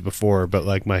recommended these before, but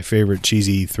like my favorite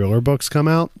cheesy thriller books come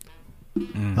out.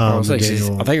 I thought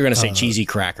you were going to say cheesy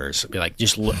crackers. Be like,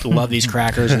 just love these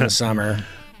crackers in the summer.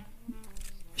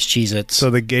 Cheez-Its.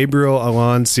 So the Gabriel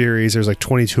Alon series, there's like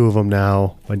 22 of them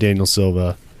now by Daniel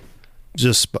Silva.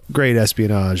 Just great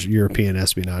espionage, European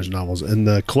espionage novels. And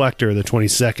the Collector, the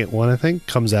 22nd one, I think,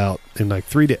 comes out in like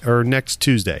 3 days, or next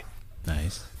Tuesday.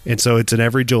 Nice. And so it's in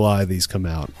every July these come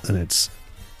out. And it's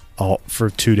all for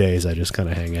 2 days. I just kind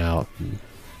of hang out and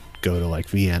go to like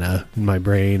Vienna in my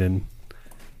brain and,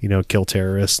 you know, kill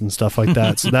terrorists and stuff like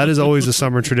that. So that is always a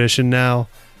summer tradition now.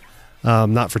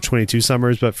 Not for 22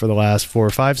 summers, but for the last 4 or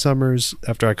 5 summers.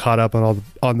 After I caught up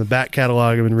on the back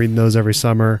catalog, I've been reading those every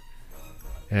summer.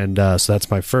 And so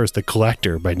that's my first, The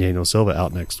Collector by Daniel Silva,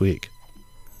 out next week.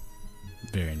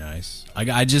 Very nice.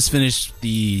 I just finished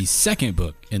the second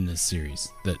book in this series.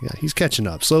 Yeah, he's catching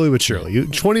up slowly but surely.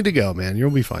 20 to go, man. You'll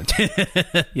be fine.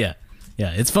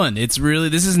 Yeah, it's fun. It's really,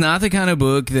 this is not the kind of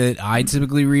book that I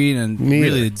typically read, and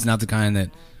really it's not the kind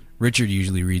that Richard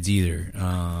usually reads either.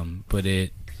 But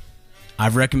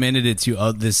I've recommended it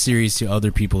to this series to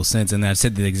other people since, and I've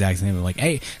said the exact same. I'm like,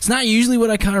 hey, it's not usually what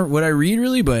I read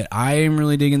really, but I am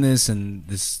really digging this, and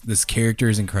this character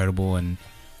is incredible, and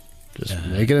just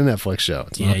make it a Netflix show.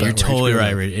 It's not that you're totally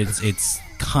HBO. right. It's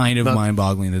kind of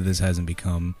mind-boggling that this hasn't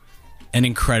become an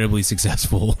incredibly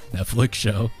successful Netflix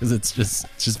show, because it's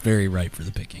just very ripe for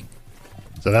the picking.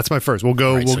 So that's my first. We'll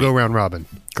go round robin.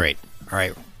 Great. All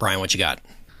right, Brian, what you got? I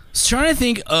was trying to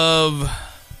think of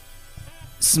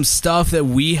some stuff that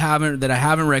I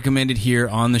haven't recommended here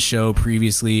on the show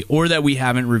previously, or that we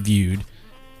haven't reviewed,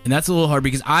 and that's a little hard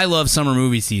because I love summer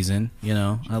movie season. You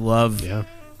know, I love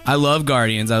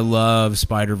Guardians, I love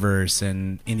Spider-Verse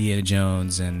and Indiana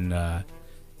Jones, and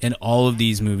all of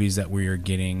these movies that we are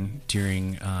getting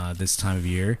during this time of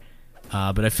year.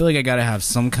 But I feel like I got to have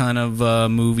some kind of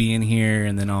movie in here,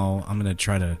 and then I'm gonna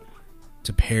try to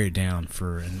pare it down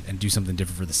and do something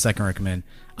different for the second recommend.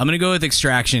 I'm gonna go with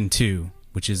Extraction 2.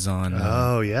 Which is on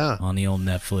on the old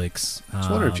Netflix. I was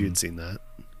wondering if you'd seen that.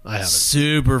 I haven't.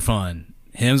 Super fun.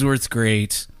 Hemsworth's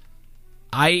great.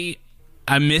 I'm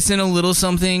missing a little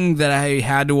something that I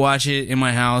had to watch it in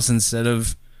my house instead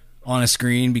of on a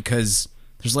screen, because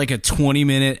there's like a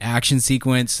 20-minute action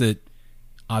sequence that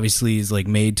obviously is like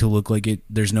made to look like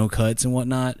there's no cuts and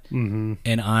whatnot. Mm-hmm.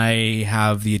 And I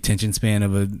have the attention span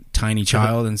of a tiny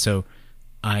child, and so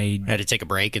I had to take a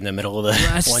break in the middle of the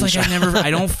it's just like I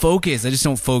don't focus. I just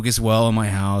don't focus well in my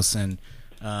house and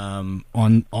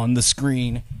on the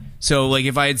screen. So like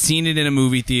if I had seen it in a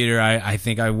movie theater, I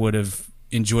think I would have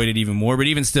enjoyed it even more. But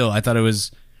even still, I thought it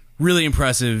was really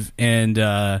impressive and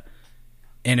a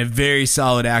very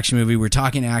solid action movie. We're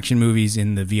talking action movies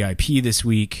in the VIP this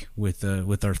week with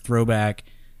our throwback.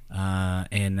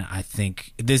 And I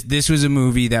think this was a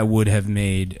movie that would have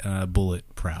made BULLITT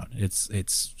proud.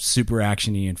 It's super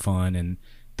actiony and fun, and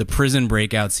the prison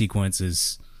breakout sequence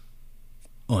is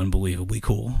unbelievably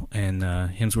cool. And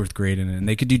Hemsworth great in it. And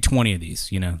they could do 20 of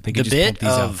these. You know, they could just pump these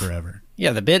out forever.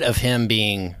 Yeah, the bit of him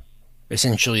being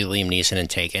essentially Liam Neeson in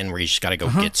Taken, where you just got to go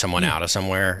get someone out of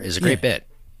somewhere, is a great bit.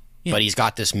 Yeah. But he's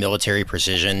got this military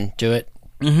precision to it.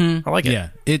 Mm-hmm. I like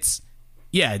it.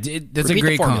 Yeah, that's a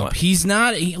great comp. He's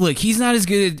not as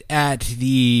good at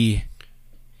the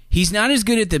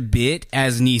bit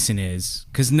as Neeson is,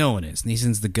 because no one is.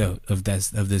 Neeson's the GOAT of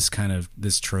this kind of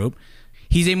this trope.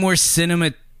 He's a more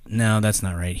No, that's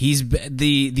not right. He's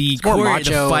the more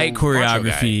the fight macho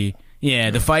choreography.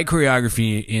 Yeah, the fight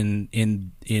choreography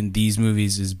in these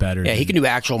movies is better. Yeah, he can do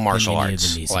actual martial than any of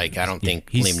arts. the Neeson Like, I don't think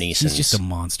he's, Liam Neeson's he's just a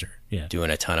monster. Yeah,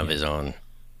 doing a ton of his own.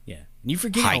 yeah. And you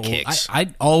forget High how old- kicks. I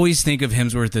always think of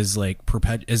Hemsworth as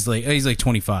like he's like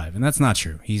 25, and that's not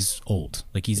true. He's old.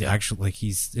 Like he's actually like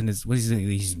he's in his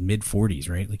he's mid 40s,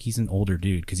 right? Like he's an older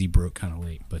dude because he broke kind of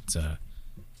late. But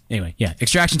anyway, yeah.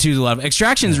 Extraction 2 is a lot of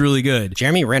Extraction's really good.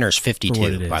 Jeremy Renner's For what it 52,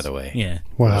 is. by the way. Yeah.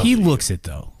 Wow. He looks it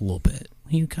though a little bit.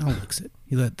 He kind of looks it.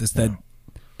 He let this that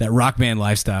rock band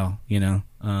lifestyle, you know,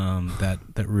 that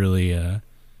really If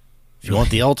you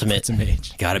want the ultimate, some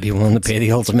age. you got to be willing to pay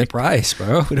the ultimate price,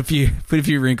 bro. put a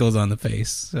few wrinkles on the face.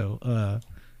 So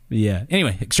yeah.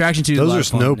 Anyway, Extraction 2. is a Those lot are of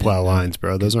fun, snowplow and, lines,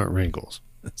 bro. Those aren't wrinkles.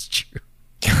 That's true.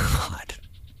 God.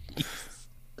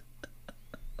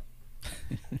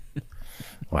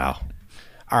 Wow.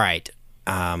 All right.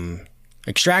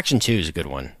 Extraction 2 is a good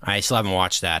one. I still haven't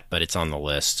watched that, but it's on the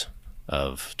list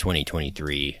of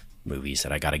 2023 movies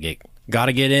that I gotta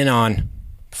get in on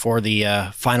before the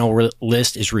final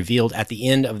list is revealed at the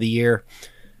end of the year.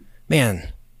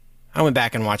 Man, I went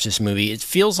back and watched this movie. It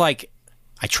feels like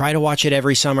I try to watch it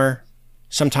every summer.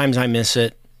 Sometimes I miss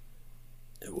it.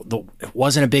 It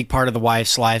wasn't a big part of the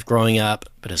wife's life growing up,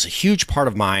 but it's a huge part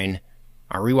of mine.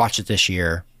 I rewatched it this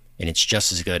year, and it's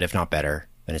just as good, if not better,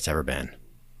 than it's ever been.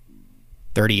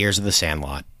 30 Years of the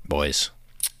Sandlot, boys.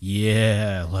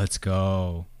 Yeah, let's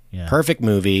go. Yeah. Perfect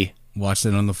movie. Watched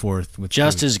it on the 4th with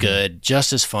Just Drew. as good,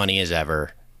 just as funny as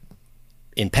ever.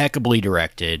 Impeccably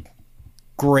directed.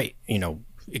 Great,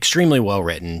 extremely well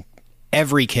written.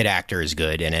 Every kid actor is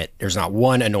good in it. There's not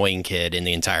one annoying kid in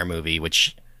the entire movie,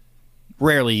 which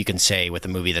rarely you can say with a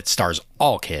movie that stars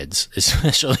all kids,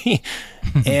 especially.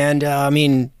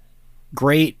 And,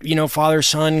 great,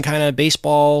 father-son kind of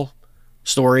baseball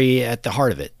story at the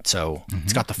heart of it. So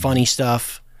it's got the funny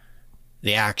stuff,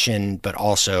 the action, but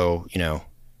also,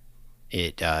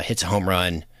 it hits a home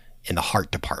run in the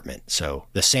heart department. So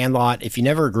The Sandlot, if you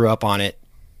never grew up on it,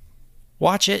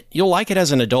 watch it. You'll like it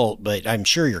as an adult, but I'm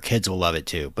sure your kids will love it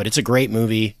too. But it's a great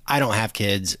movie. I don't have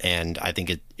kids, and I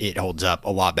think it holds up a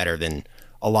lot better than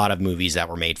a lot of movies that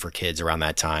were made for kids around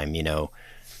that time.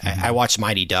 I watched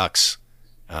Mighty Ducks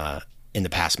in the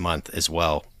past month as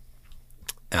well.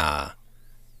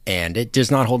 And it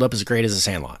does not hold up as great as The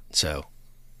Sandlot. So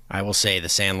I will say The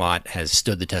Sandlot has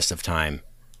stood the test of time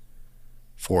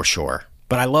for sure.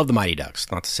 But I love the Mighty Ducks.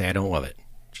 Not to say I don't love it.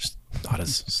 Just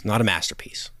it's not a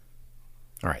masterpiece.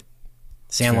 All right.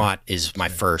 Sandlot is my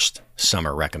first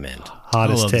summer recommend.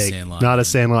 Hottest love The take. Sandlot. Not a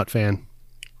Sandlot fan.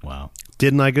 Wow.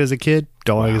 Didn't like it as a kid.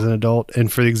 Don't like it as an adult.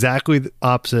 And for exactly the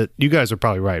opposite, you guys are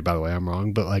probably right, by the way. I'm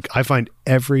wrong. But I find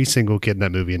every single kid in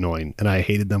that movie annoying. And I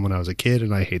hated them when I was a kid,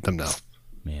 and I hate them now.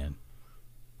 Man.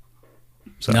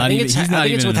 So Not I think even- it's, he's I not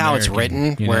think it's even with an how it's American,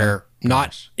 written, where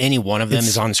not any one of them It's-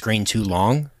 is on screen too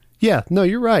long. yeah, no,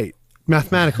 you're right.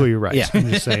 Mathematically, you're right. Yeah. I'm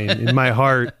just saying, in my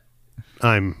heart,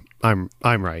 I'm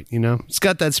right. It's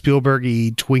got that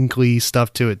Spielberg-y, twinkly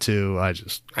stuff to it too.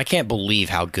 I can't believe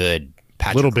how good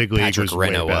Little Big League Patrick was way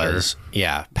Renna better. was.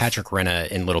 Yeah, Patrick Renna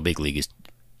in Little Big League is,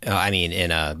 in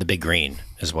The Big Green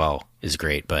as well is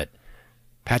great. But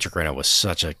Patrick Renna was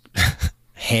such a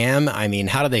ham.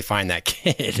 How did they find that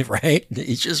kid? Right?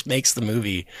 He just makes the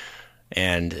movie.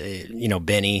 And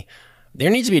Benny. There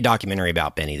needs to be a documentary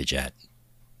about Benny the Jet,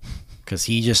 because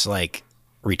he just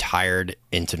retired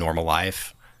into normal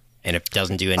life. And it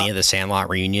doesn't do any of the Sandlot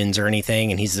reunions or anything,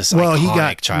 and he's this well, he iconic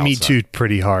got child Me star. Too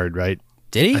pretty hard, right?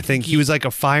 Did he? I think he was like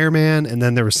a fireman, and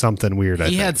then there was something weird.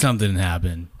 He had something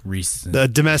happen recently. the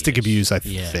domestic abuse, I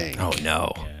Yeah. think. Oh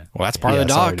no! Yeah. Well, that's part of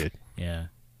the sorry, doc. dude. Yeah.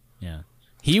 Yeah.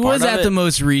 He part was of at it. the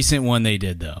most recent one they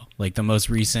did though. Like the most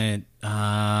recent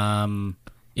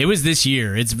it was this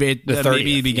year. It's The 30th,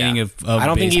 maybe the beginning yeah. of I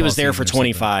don't think he baseball was there for season or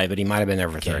something. 25, but he might have been there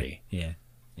for 30. Yeah.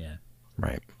 Yeah.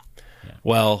 Right.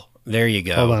 Well, there you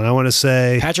go. Hold on, I want to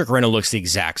say Patrick Renna looks the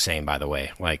exact same, by the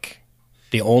way.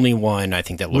 The only one I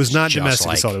think that it looks was not just domestic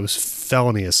like assault; it was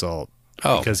felony assault.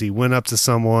 Oh. Because he went up to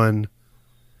someone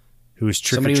who was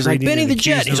trick or somebody was like treating. Benny the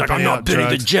Jet. He's like, I'm not Benny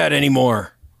the Jet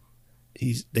anymore.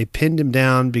 They pinned him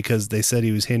down because they said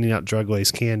he was handing out drug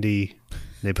laced candy.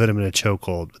 They put him in a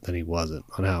chokehold, but then he wasn't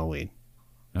on Halloween.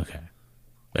 Okay.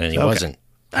 And he Okay. wasn't.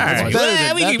 All right.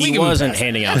 Well, we He can wasn't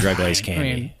handing out drug laced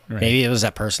candy. right. Maybe it was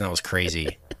that person that was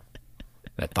crazy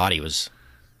that thought he was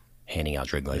handing out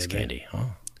drug laced candy.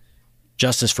 Oh.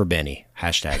 Justice for Benny.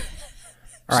 Hashtag.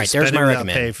 All right, there's Suspended my without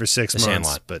recommend. pay for 6 The months,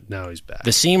 Sandlot. but now he's back.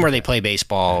 The scene where they play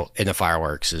baseball in the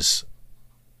fireworks is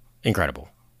incredible.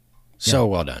 So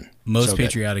well done. Most So good.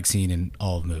 patriotic scene in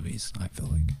all of movies, I feel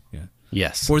like. Yeah.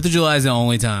 Yes. 4th of July is the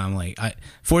only time.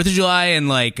 4th of July and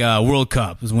World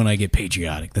Cup is when I get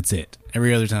patriotic. That's it.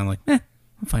 Every other time, I'm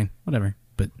fine, whatever.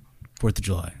 But 4th of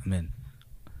July, I'm in.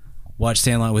 Watch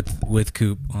Sandlot with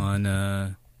Coop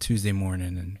on Tuesday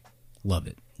morning and love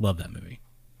it. Love that movie.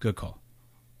 Good call.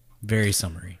 Very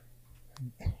summery.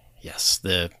 Yes.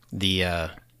 The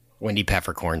Wendy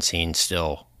Peppercorn scene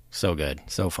still so good,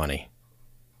 so funny.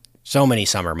 So many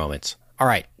summer moments. All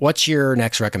right, what's your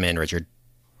next recommend, Richard?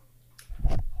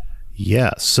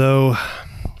 Yeah, so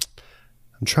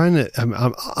I'm trying to.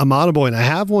 I'm audible, and I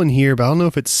have one here, but I don't know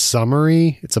if it's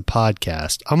summary. It's a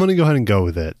podcast. I'm going to go ahead and go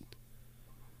with it.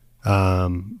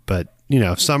 But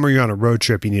if summer you're on a road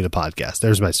trip, you need a podcast.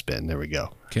 There's my spin. There we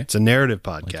go. Okay. It's a narrative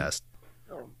podcast.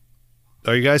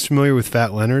 Are you guys familiar with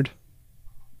Fat Leonard?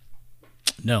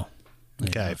 No.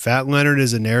 Okay, Fat Leonard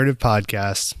is a narrative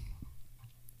podcast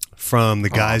from the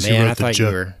guys who wrote I the thought you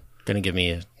were going to give me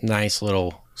a nice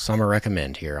little summer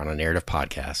recommend here on a narrative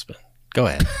podcast, but go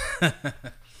ahead.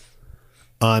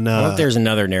 I don't know if there's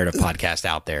another narrative podcast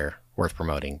out there worth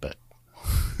promoting, but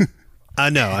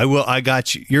I know I will. I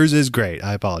got you. Yours is great.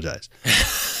 I apologize,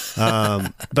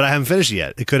 but I haven't finished it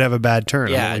yet. It could have a bad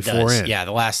turn. yeah, I'm only it does. 4 in. Yeah,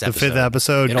 the last episode, the 5th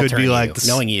episode it'll could turn be you. like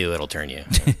Knowing you, it'll turn you.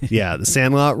 yeah, the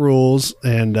Sandlot rules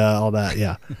and all that.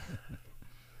 Yeah.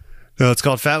 No, it's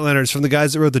called Fat Leonard. It's from the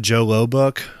guys that wrote the Joe Low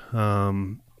book,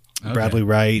 Bradley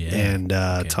Wright and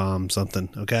Tom something.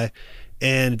 Okay,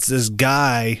 and it's this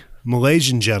guy,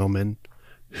 Malaysian gentleman,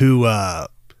 who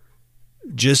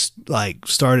just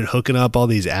started hooking up all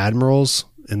these admirals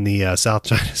in the South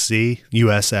China Sea,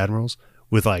 U.S. admirals,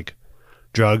 with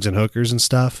drugs and hookers and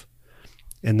stuff,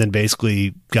 and then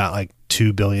basically got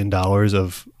 $2 billion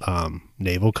of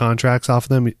naval contracts off of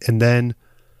them, and then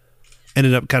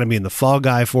ended up kind of being the fall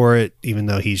guy for it, even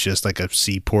though he's just a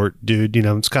seaport dude.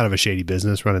 It's kind of a shady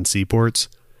business running seaports.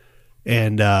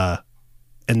 And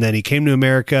then he came to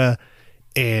America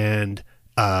and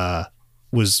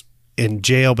was in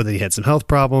jail, but then he had some health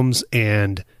problems.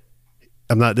 And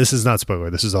this is not spoiler.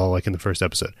 This is all in the first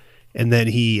episode. And then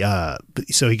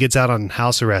so he gets out on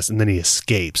house arrest, and then he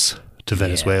escapes to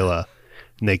Venezuela,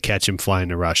 and they catch him flying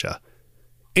to Russia.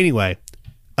 Anyway,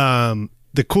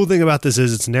 the cool thing about this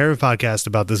is it's a narrative podcast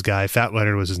about this guy. Fat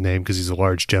Leonard was his name because he's a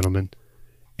large gentleman.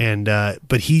 And,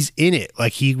 but he's in it.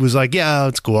 He was yeah,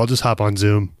 it's cool. I'll just hop on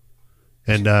Zoom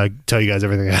and, tell you guys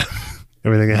everything that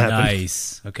happened.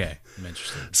 Nice. Okay. I'm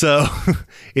interested. So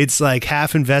it's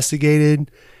half investigated,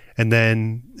 and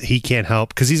then he can't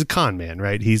help because he's a con man,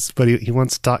 right? But he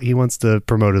wants to talk, he wants to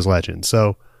promote his legend.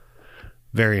 So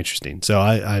very interesting. So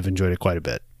I've enjoyed it quite a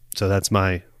bit. So that's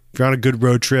if you're on a good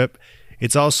road trip.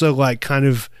 It's also kind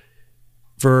of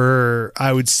for,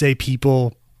 I would say,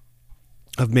 people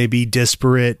of maybe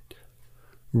disparate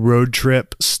road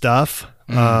trip stuff.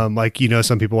 Some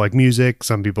people like music,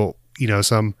 some people,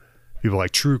 some people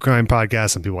like true crime podcasts,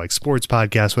 some people like sports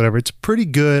podcasts, whatever. It's pretty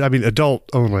good. I mean, adult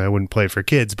only. I wouldn't play it for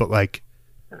kids, but if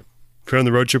you're on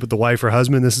the road trip with the wife or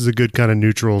husband, this is a good kind of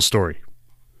neutral story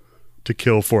to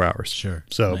kill 4 hours. Sure.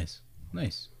 So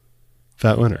nice.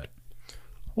 Fat Leonard.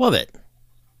 Love it.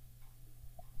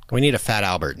 We need a Fat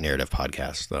Albert narrative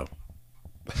podcast, though.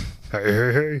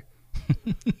 Hey.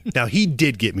 Now, he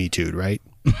did get Me Too'd, right?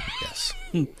 Yes.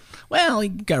 Well, he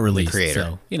got released,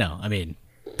 creator. so,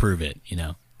 prove it,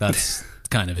 That's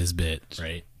kind of his bit,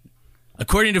 right?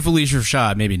 According to Felicia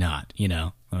Rashad, maybe not,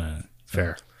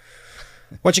 Fair.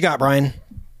 What you got, Brian?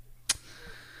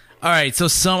 All right, so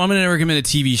I'm going to recommend a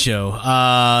TV show.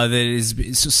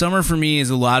 Summer for me is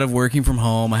a lot of working from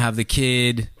home. I have the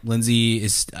kid. Lindsay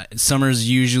summer's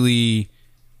usually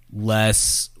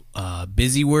less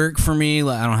busy work for me.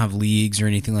 I don't have leagues or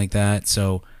anything like that,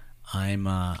 so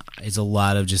it's a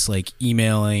lot of just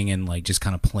emailing and just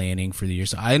kind of planning for the year.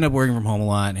 So I end up working from home a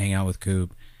lot and hang out with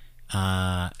Coop,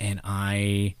 and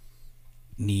I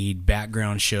need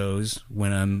background shows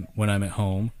when I'm at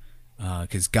home.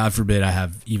 Because God forbid I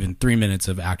have even 3 minutes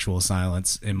of actual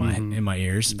silence in my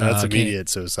ears. That's immediate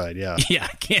suicide. Yeah. Yeah,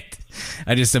 I can't.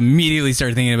 I just immediately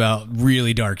start thinking about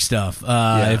really dark stuff.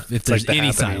 If there's any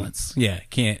Happening. silence,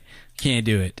 can't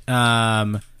do it.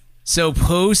 So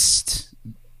post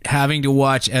having to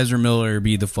watch Ezra Miller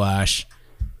be the Flash,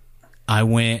 I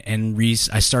went and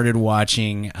I started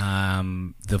watching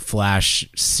the Flash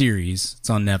series. It's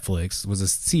on Netflix. It was a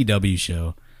CW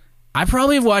show. I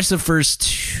probably have watched the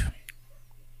first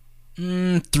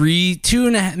two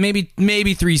and a half,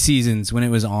 maybe 3 seasons when it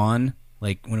was on,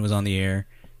 when it was on the air.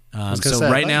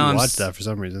 Right now I'm watched that for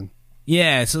some reason.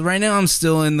 Yeah, so right now I'm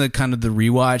still in the kind of the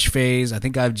rewatch phase. I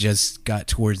think I've just got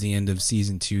towards the end of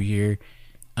season 2 here,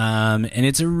 and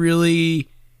it's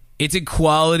a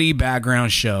quality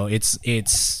background show. It's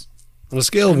on a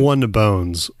scale of 1 to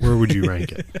Bones, where would you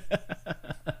rank it?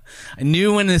 I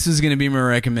knew when this was going to be my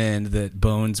recommend that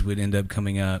Bones would end up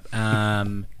coming up.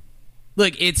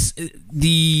 Look, it's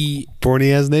the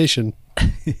Borny-Ass Nation.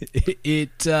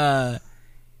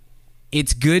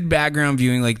 It's good background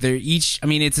viewing. Like they're each. I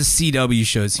mean, it's a CW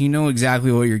show, so you know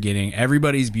exactly what you're getting.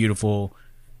 Everybody's beautiful.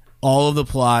 All of the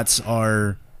plots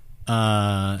are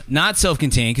not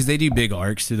self-contained because they do big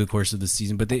arcs through the course of the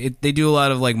season, but they do a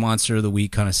lot of like Monster of the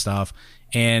Week kind of stuff.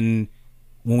 And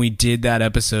when we did that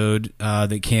episode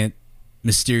that can't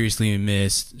mysteriously be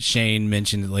missed, Shane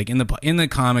mentioned like in the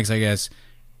comics, I guess.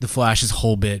 The Flash's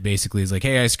whole bit basically is like,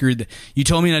 hey, I screwed. You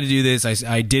told me not to do this.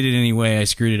 I did it anyway. I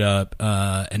screwed it up,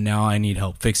 and now I need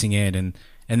help fixing it. And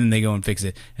then they go and fix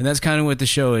it. And that's kind of what the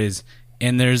show is.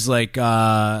 And there's like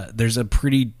there's a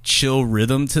pretty chill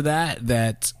rhythm to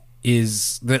that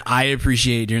I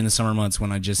appreciate during the summer months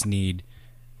when I just need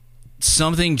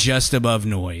something just above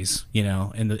noise, you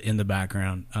know, in the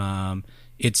background.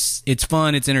 It's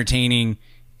fun. It's entertaining.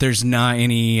 There's not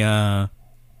any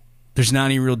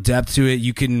real depth to it.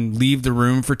 You can leave the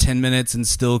room for 10 minutes and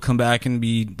still come back and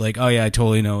be like, oh yeah, I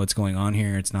totally know what's going on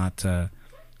here. It's not The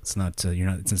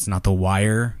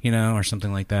Wire, you know, or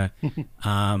something like that.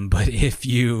 But if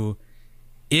you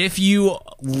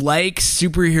like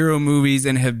superhero movies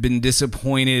and have been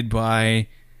disappointed by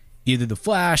either The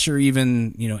Flash or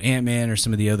even, you know, Ant-Man or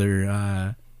some of the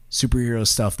other superhero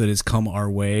stuff that has come our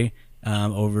way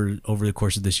over the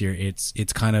course of this year,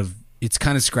 it's kind of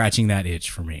scratching that itch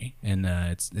for me, and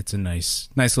it's a nice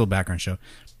little background show.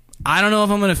 I don't know if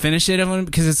I'm going to finish it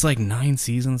because it's like 9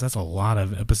 seasons. That's a lot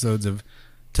of episodes of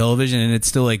television, and it's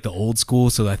still like the old school.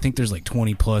 So I think there's like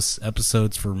 20 plus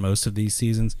episodes for most of these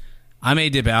seasons. I may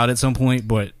dip out at some point,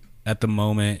 but at the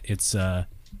moment, it's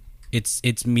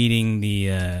meeting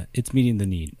the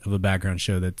need of a background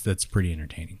show that's pretty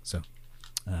entertaining. So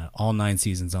all 9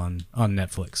 seasons on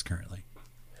Netflix currently.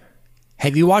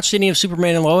 Have you watched any of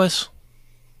Superman and Lois?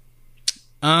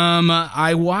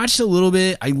 I watched a little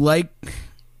bit. I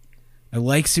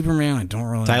like Superman. I don't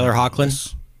really Tyler like Hoechlin?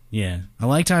 Lois. Yeah, I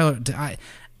like Tyler.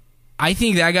 I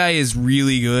think that guy is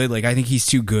really good. Like, I think he's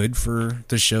too good for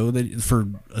the show for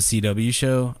a CW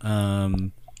show. I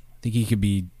think he could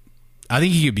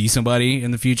be somebody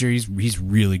in the future. He's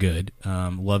really good.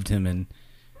 Loved him, and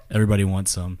everybody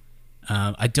wants some.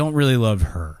 I don't really love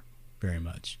her very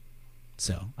much.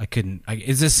 So I couldn't.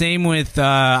 It's the same with.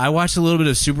 I watched a little bit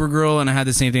of Supergirl, and I had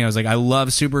the same thing. I was like, I love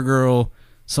Supergirl.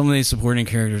 Some of these supporting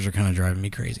characters are kind of driving me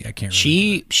crazy. I can't.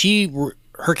 Really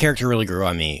her character really grew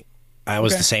on me. I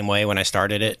was the same way when I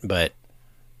started it, but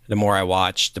the more I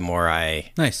watched, the more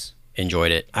I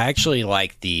enjoyed it. I actually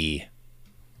like the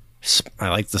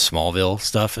Smallville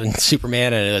stuff in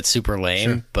Superman, and it's super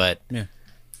lame, but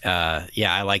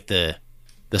I like the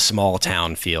small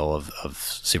town feel of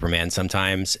Superman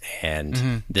sometimes,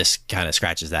 and this kind of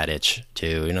scratches that itch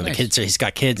too. You know, the kids. He's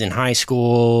got kids in high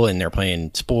school, and they're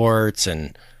playing sports,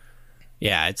 and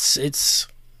it's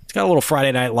got a little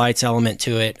Friday Night Lights element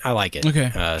to it. I like it. Okay,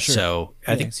 sure. So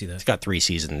I think I see that. It's got 3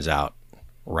 seasons out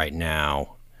right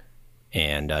now,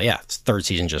 and its 3rd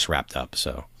season just wrapped up.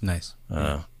 So nice.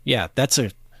 That's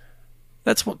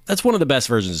one of the best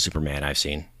versions of Superman I've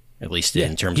seen. At least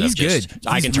in terms of just, good.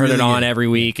 I can turn it on every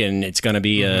week, and it's going to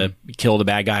be a kill the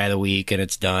bad guy of the week, and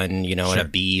it's done. You know, at a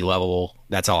B level.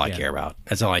 That's all I care about.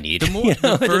 That's all I need.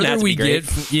 The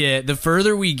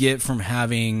further we get from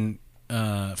having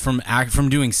from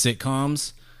doing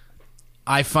sitcoms,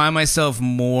 I find myself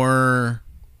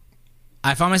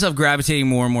gravitating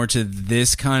more and more to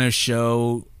this kind of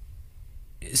show,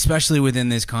 especially within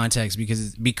this context,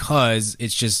 because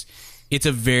it's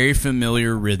a very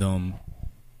familiar rhythm.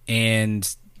 And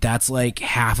that's like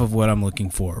half of what I'm looking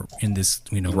for in this,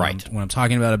 you know, when I'm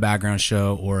talking about a background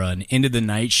show or an end of the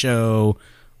night show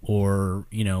or,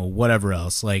 you know, whatever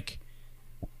else. Like,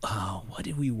 what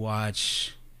did we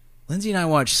watch? Lindsay and I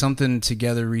watched something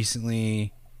together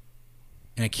recently,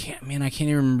 and I can't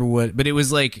even remember what, but it was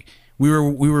like we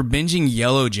were binging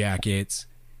Yellow Jackets,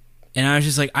 and I was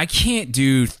just like, I can't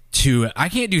do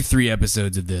 3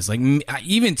 episodes of this. Like,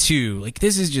 even 2. Like,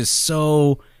 this is just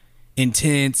so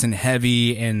intense and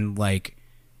heavy, and like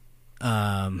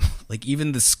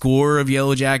even the score of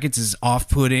Yellow Jackets is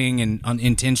off-putting and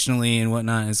unintentionally and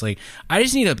whatnot. It's like, I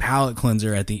just need a palate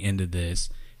cleanser at the end of this.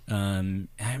 I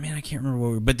can't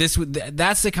remember but that's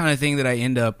the kind of thing that I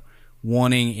end up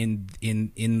wanting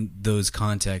in those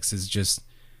contexts. Is just,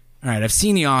 all right, I've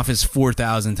seen The Office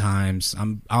 4,000 times.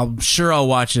 I'm sure I'll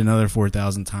watch it another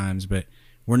 4,000 times, but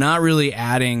we're not really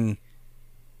adding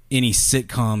any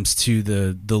sitcoms to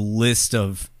the list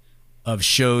of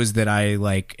shows that I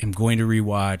like am going to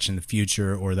rewatch in the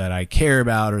future, or that I care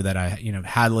about, or that I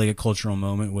had like a cultural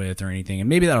moment with, or anything. And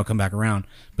maybe that'll come back around,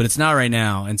 but it's not right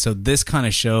now. And so this kind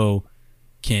of show,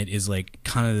 Kent, is like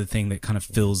kind of the thing that kind of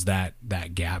fills that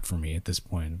gap for me at this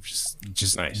point,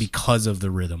 just Nice. because of the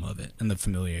rhythm of it and the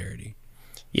familiarity.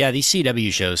 Yeah, these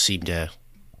CW shows seem to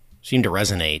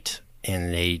resonate,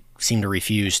 and they seem to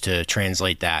refuse to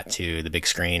translate that to the big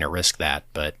screen or risk that.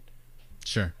 But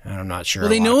Sure. I'm not sure. Well,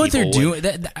 they a lot know of what they're people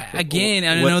doing. Again,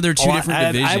 I know they're two different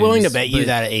divisions. I'm willing to bet you but-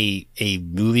 that a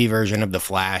movie version of the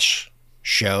Flash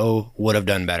show would have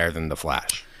done better than the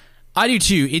Flash. I do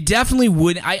too. It definitely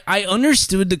would. I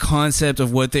understood the concept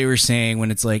of what they were saying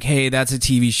when it's like, hey, that's a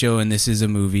TV show and this is a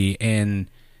movie, and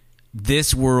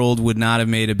this world would not have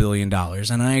made $1 billion.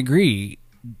 And I agree.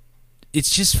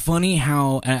 It's just funny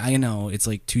how, I know it's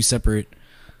like two separate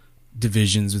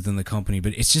divisions within the company,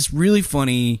 but it's just really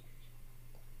funny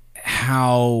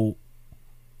how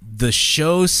the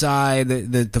show side,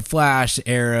 the Flash,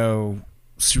 Arrow,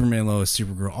 Superman, Lois,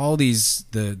 Supergirl, all these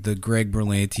the Greg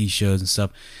Berlanti shows and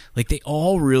stuff, like they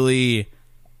all really,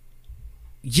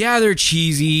 yeah, they're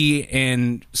cheesy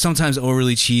and sometimes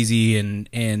overly cheesy and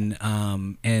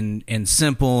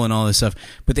simple and all this stuff,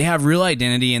 but they have real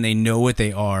identity and they know what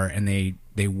they are, and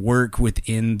they work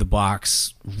within the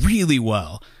box really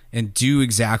well and do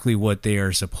exactly what they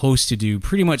are supposed to do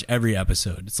pretty much every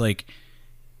episode. It's like,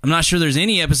 I'm not sure there's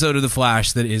any episode of The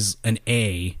Flash that is an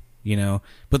A,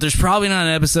 but there's probably not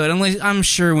an episode, unless, I'm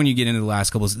sure when you get into the last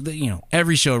couple,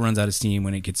 every show runs out of steam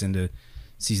when it gets into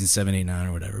season 7, 8, 9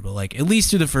 or whatever, but like at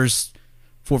least through the first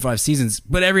 4 or 5 seasons,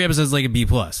 but every episode's like a B+,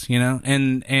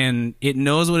 and it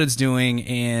knows what it's doing,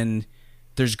 and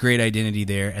there's great identity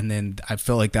there. And then I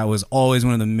felt like that was always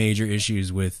one of the major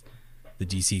issues with the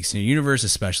DC Extended Universe,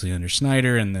 especially under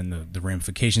Snyder, and then the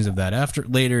ramifications of that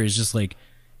later is just like,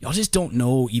 y'all just don't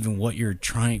know even what your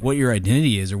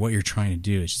identity is or what you're trying to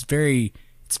do. It's very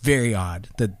odd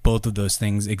that both of those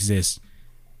things exist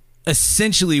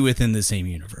essentially within the same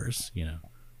universe,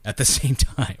 at the same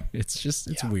time. It's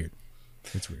weird.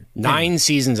 It's weird. 9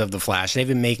 seasons of The Flash. They've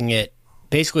been making it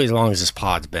basically as long as this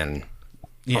pod's been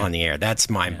on the air.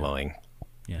 That's mind-blowing.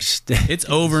 Yeah. It's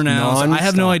over now. So I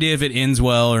have no idea if it ends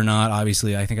well or not.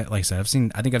 Obviously, I think, like I said, I've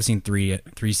seen three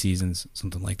seasons,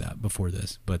 something like that, before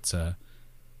this. But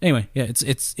anyway, yeah,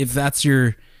 it's if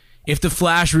the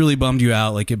Flash really bummed you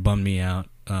out, like it bummed me out,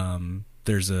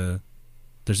 there's a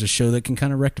show that can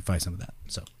kind of rectify some of that.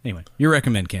 So anyway, you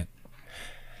recommend, Kent?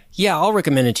 Yeah, I'll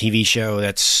recommend a TV show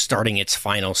that's starting its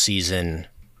final season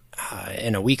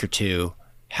in a week or two.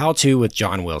 How To with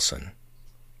John Wilson,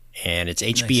 and it's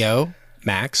HBO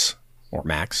Max, or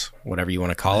Max, whatever you want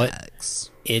to call it.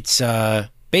 It's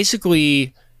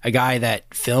basically a guy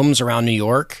that films around New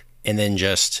York and then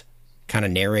just kind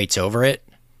of narrates over it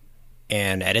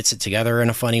and edits it together in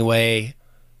a funny way.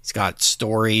 He's got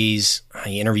stories.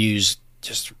 He interviews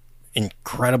just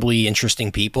incredibly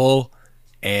interesting people,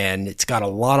 and it's got a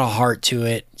lot of heart to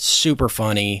it. Super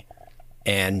funny,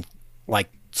 and like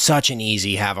such an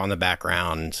easy have on the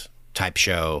background type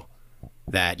show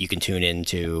that you can tune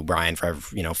into, Brian, for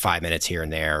 5 minutes here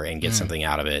and there and get something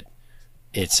out of it.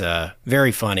 It's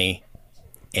very funny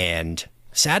and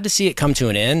sad to see it come to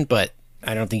an end, but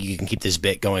I don't think you can keep this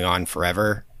bit going on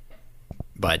forever.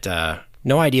 But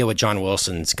no idea what John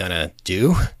Wilson's gonna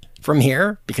do from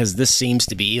here, because this seems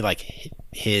to be like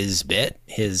his bit.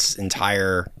 His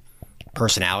entire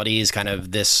personality is kind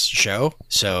of this show.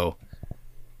 So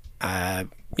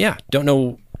don't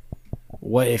know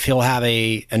what if he'll have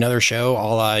another show, a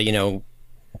la,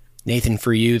 Nathan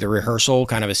For You, The Rehearsal,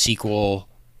 kind of a sequel,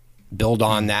 build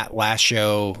on that last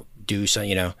show, do some,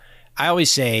 I always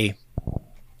say,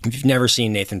 if you've never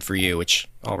seen Nathan For You, which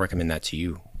I'll recommend that to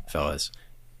you fellas,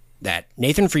 that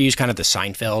Nathan For You is kind of the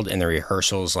Seinfeld, and The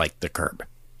Rehearsal is like the Curb,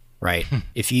 right?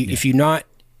 If you weren't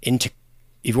into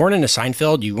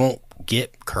Seinfeld, you won't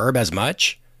get Curb as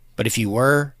much, but if you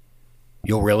were,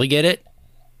 you'll really get it.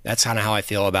 That's kind of how I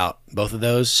feel about both of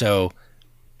those. So,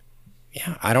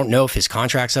 yeah, I don't know if his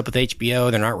contract's up with HBO.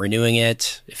 They're not renewing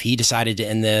it. If he decided to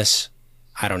end this,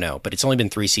 I don't know. But it's only been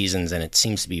 3 seasons, and it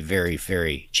seems to be very,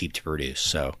 very cheap to produce.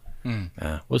 So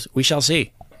we shall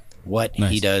see what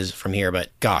he does from here.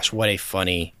 But gosh, what a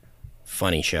funny,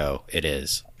 funny show it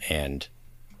is. And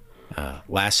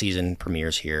last season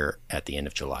premieres here at the end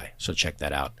of July. So check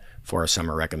that out for a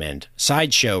summer recommend.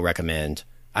 Sideshow recommend.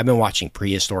 I've been watching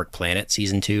Prehistoric Planet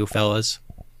season 2, fellas.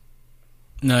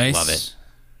 Nice. Love it.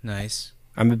 Nice.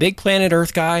 I'm a big Planet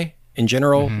Earth guy in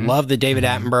general. Love the David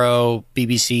Attenborough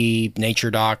BBC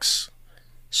nature docs.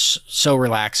 So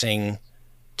relaxing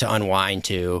to unwind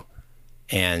to.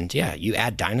 And yeah, you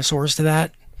add dinosaurs to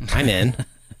that, I'm in.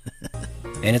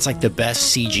 And it's like the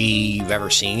best CG you've ever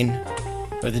seen.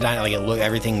 But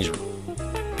everything's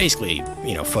basically,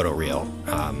 photoreal.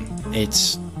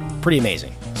 It's pretty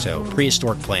amazing. So,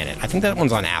 Prehistoric Planet. I think that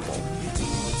one's on Apple,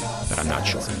 but I'm not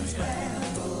sure.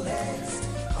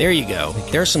 There you go.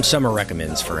 There's some summer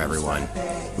recommends for everyone.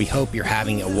 We hope you're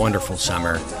having a wonderful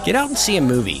summer. Get out and see a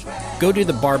movie. Go do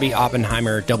the Barbie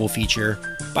Oppenheimer double feature.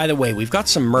 By the way, we've got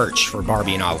some merch for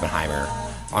Barbie and Oppenheimer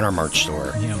on our merch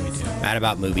store. Yeah, we do.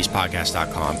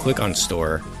 Madaboutmoviespodcast.com. Click on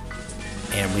store.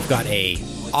 And we've got a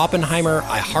Oppenheimer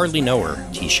I Hardly Know Her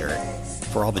t-shirt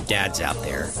for all the dads out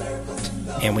there.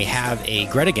 And we have a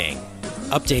Greta Gang,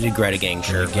 updated Greta Gang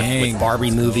shirt with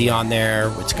Barbie movie on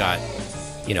there. It's got,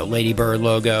 Lady Bird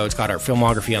logo. It's got our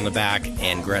filmography on the back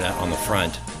and Greta on the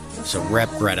front. So rep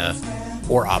Greta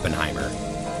or Oppenheimer.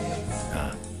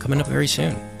 Coming up very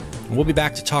soon. And we'll be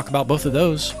back to talk about both of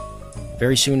those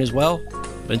very soon as well.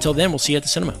 But until then, we'll see you at the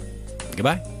cinema.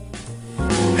 Goodbye.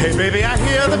 Hey baby, I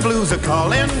hear the blues are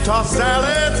calling, tossed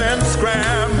salads and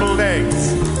scrambled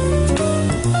eggs.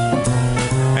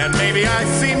 And maybe I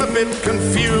seem a bit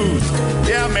confused.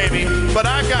 Yeah, maybe, but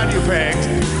I got you pegged.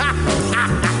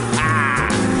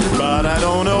 But I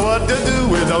don't know what to do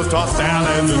with those tossed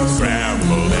salads and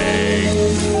scrambled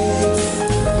eggs.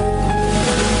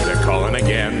 They're calling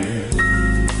again.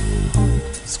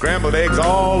 Scrambled eggs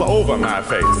all over my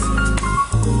face.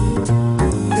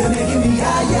 They're making me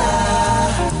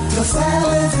the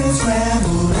salads and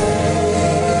scrambled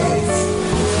eggs.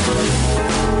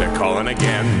 They're calling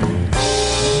again.